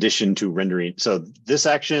 in addition to rendering, so this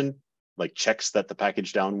action like checks that the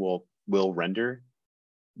package down will render.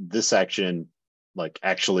 This action like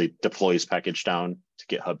actually deploys package down to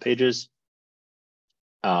GitHub pages.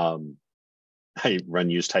 I run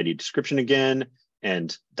use tidy description again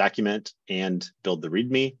and document and build the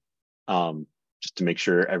README just to make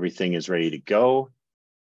sure everything is ready to go.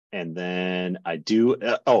 And then I do,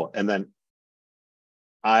 and then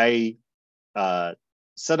I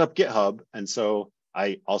set up GitHub. And so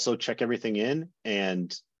I also check everything in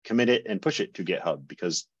and commit it and push it to GitHub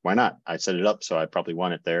because why not? I set it up, so I probably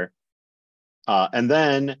want it there. And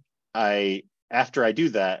then after I do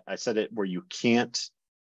that, I set it where you can't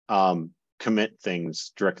commit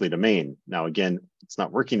things directly to main. Now, again, it's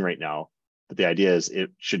not working right now, but the idea is it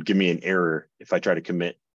should give me an error if I try to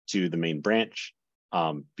commit to the main branch.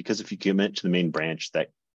 Because if you commit to the main branch, that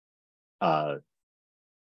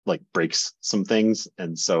like breaks some things.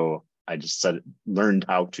 And so I just learned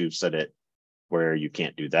how to set it where you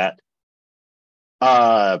can't do that.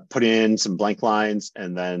 Put in some blank lines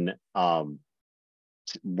and then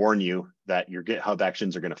warn you that your GitHub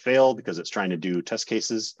actions are going to fail because it's trying to do test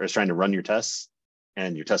cases, or it's trying to run your tests,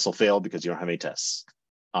 and your tests will fail because you don't have any tests.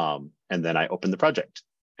 And then I open the project,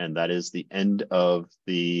 and that is the end of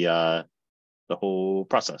the whole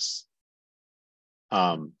process.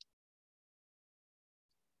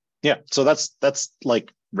 Yeah, so that's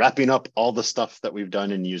like wrapping up all the stuff that we've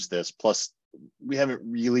done and used this. Plus, we haven't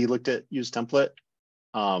really looked at use template.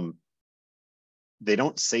 They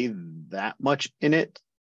don't say that much in it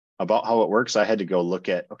about how it works. I had to go look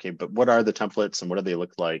at, okay, but what are the templates and what do they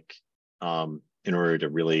look like in order to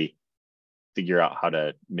really figure out how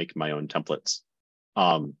to make my own templates.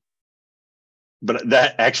 But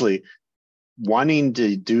that actually, wanting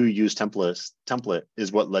to do use template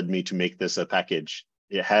is what led me to make this a package.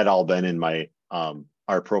 It had all been in my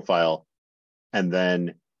our profile, and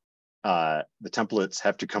then the templates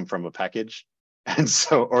have to come from a package. And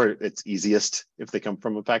so, or it's easiest if they come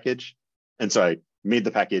from a package. And so I made the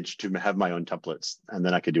package to have my own templates, and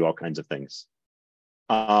then I could do all kinds of things.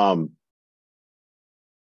 And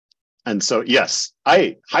so, yes,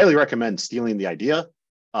 I highly recommend stealing the idea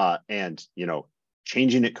and,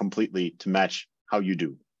 changing it completely to match how you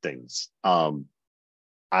do things.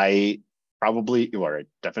 I probably, or I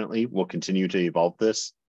definitely will continue to evolve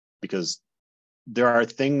this because there are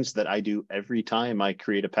things that I do every time I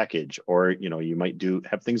create a package, or, you might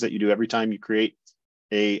have things that you do every time you create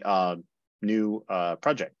a new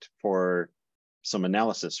project for some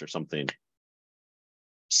analysis or something.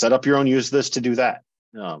 Set up your own use this to do that,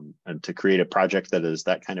 and to create a project that is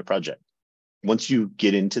that kind of project. Once you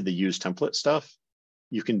get into the use template stuff,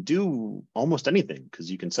 you can do almost anything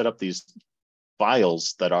because you can set up these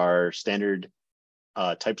files that are standard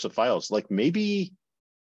types of files. Like maybe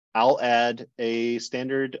I'll add a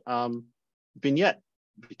standard vignette,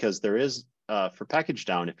 because there is for package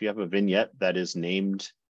down, if you have a vignette that is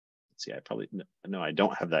named, let's see, I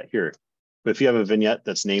don't have that here. But if you have a vignette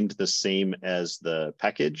that's named the same as the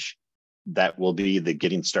package, that will be the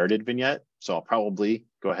getting started vignette. So I'll probably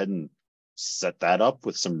go ahead and set that up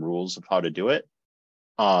with some rules of how to do it.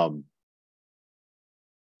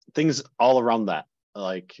 things all around that.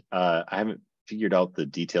 Like I haven't figured out the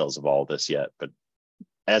details of all this yet, but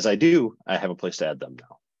as I do, I have a place to add them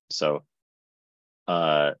now. So,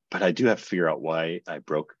 but I do have to figure out why I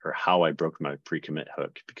broke or how I broke my pre-commit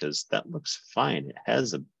hook, because that looks fine. It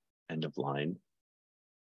has a end of line.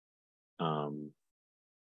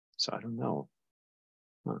 So I don't know.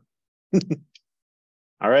 Huh.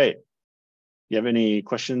 All right. You have any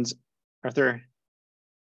questions, Arthur?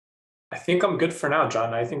 I think I'm good for now,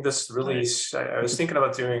 John. I think this really, I was thinking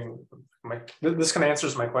about doing this kind of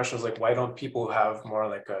answers my questions, like why don't people have more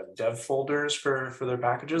like dev folders for their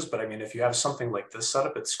packages? But I mean, if you have something like this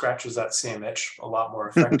setup, it scratches that same itch a lot more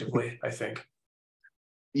effectively, I think.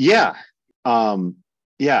 Yeah.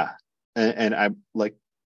 Yeah. And I like,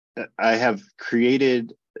 I have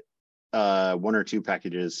created one or two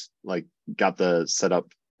packages, like got the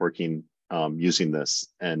setup working using this,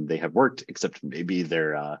 and they have worked, except maybe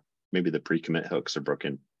they're maybe the pre-commit hooks are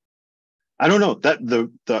broken. I don't know, that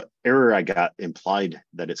the error I got implied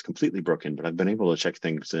that it's completely broken, but I've been able to check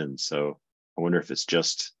things in. So I wonder if it's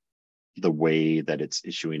just the way that it's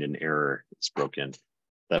issuing an error it's broken.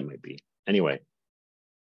 That might be. Anyway.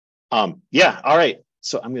 Yeah, all right.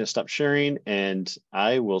 So I'm going to stop sharing, and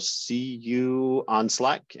I will see you on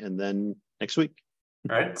Slack and then next week.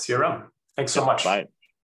 All right, see you around. Thanks so much. Bye.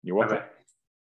 You're welcome. Bye-bye.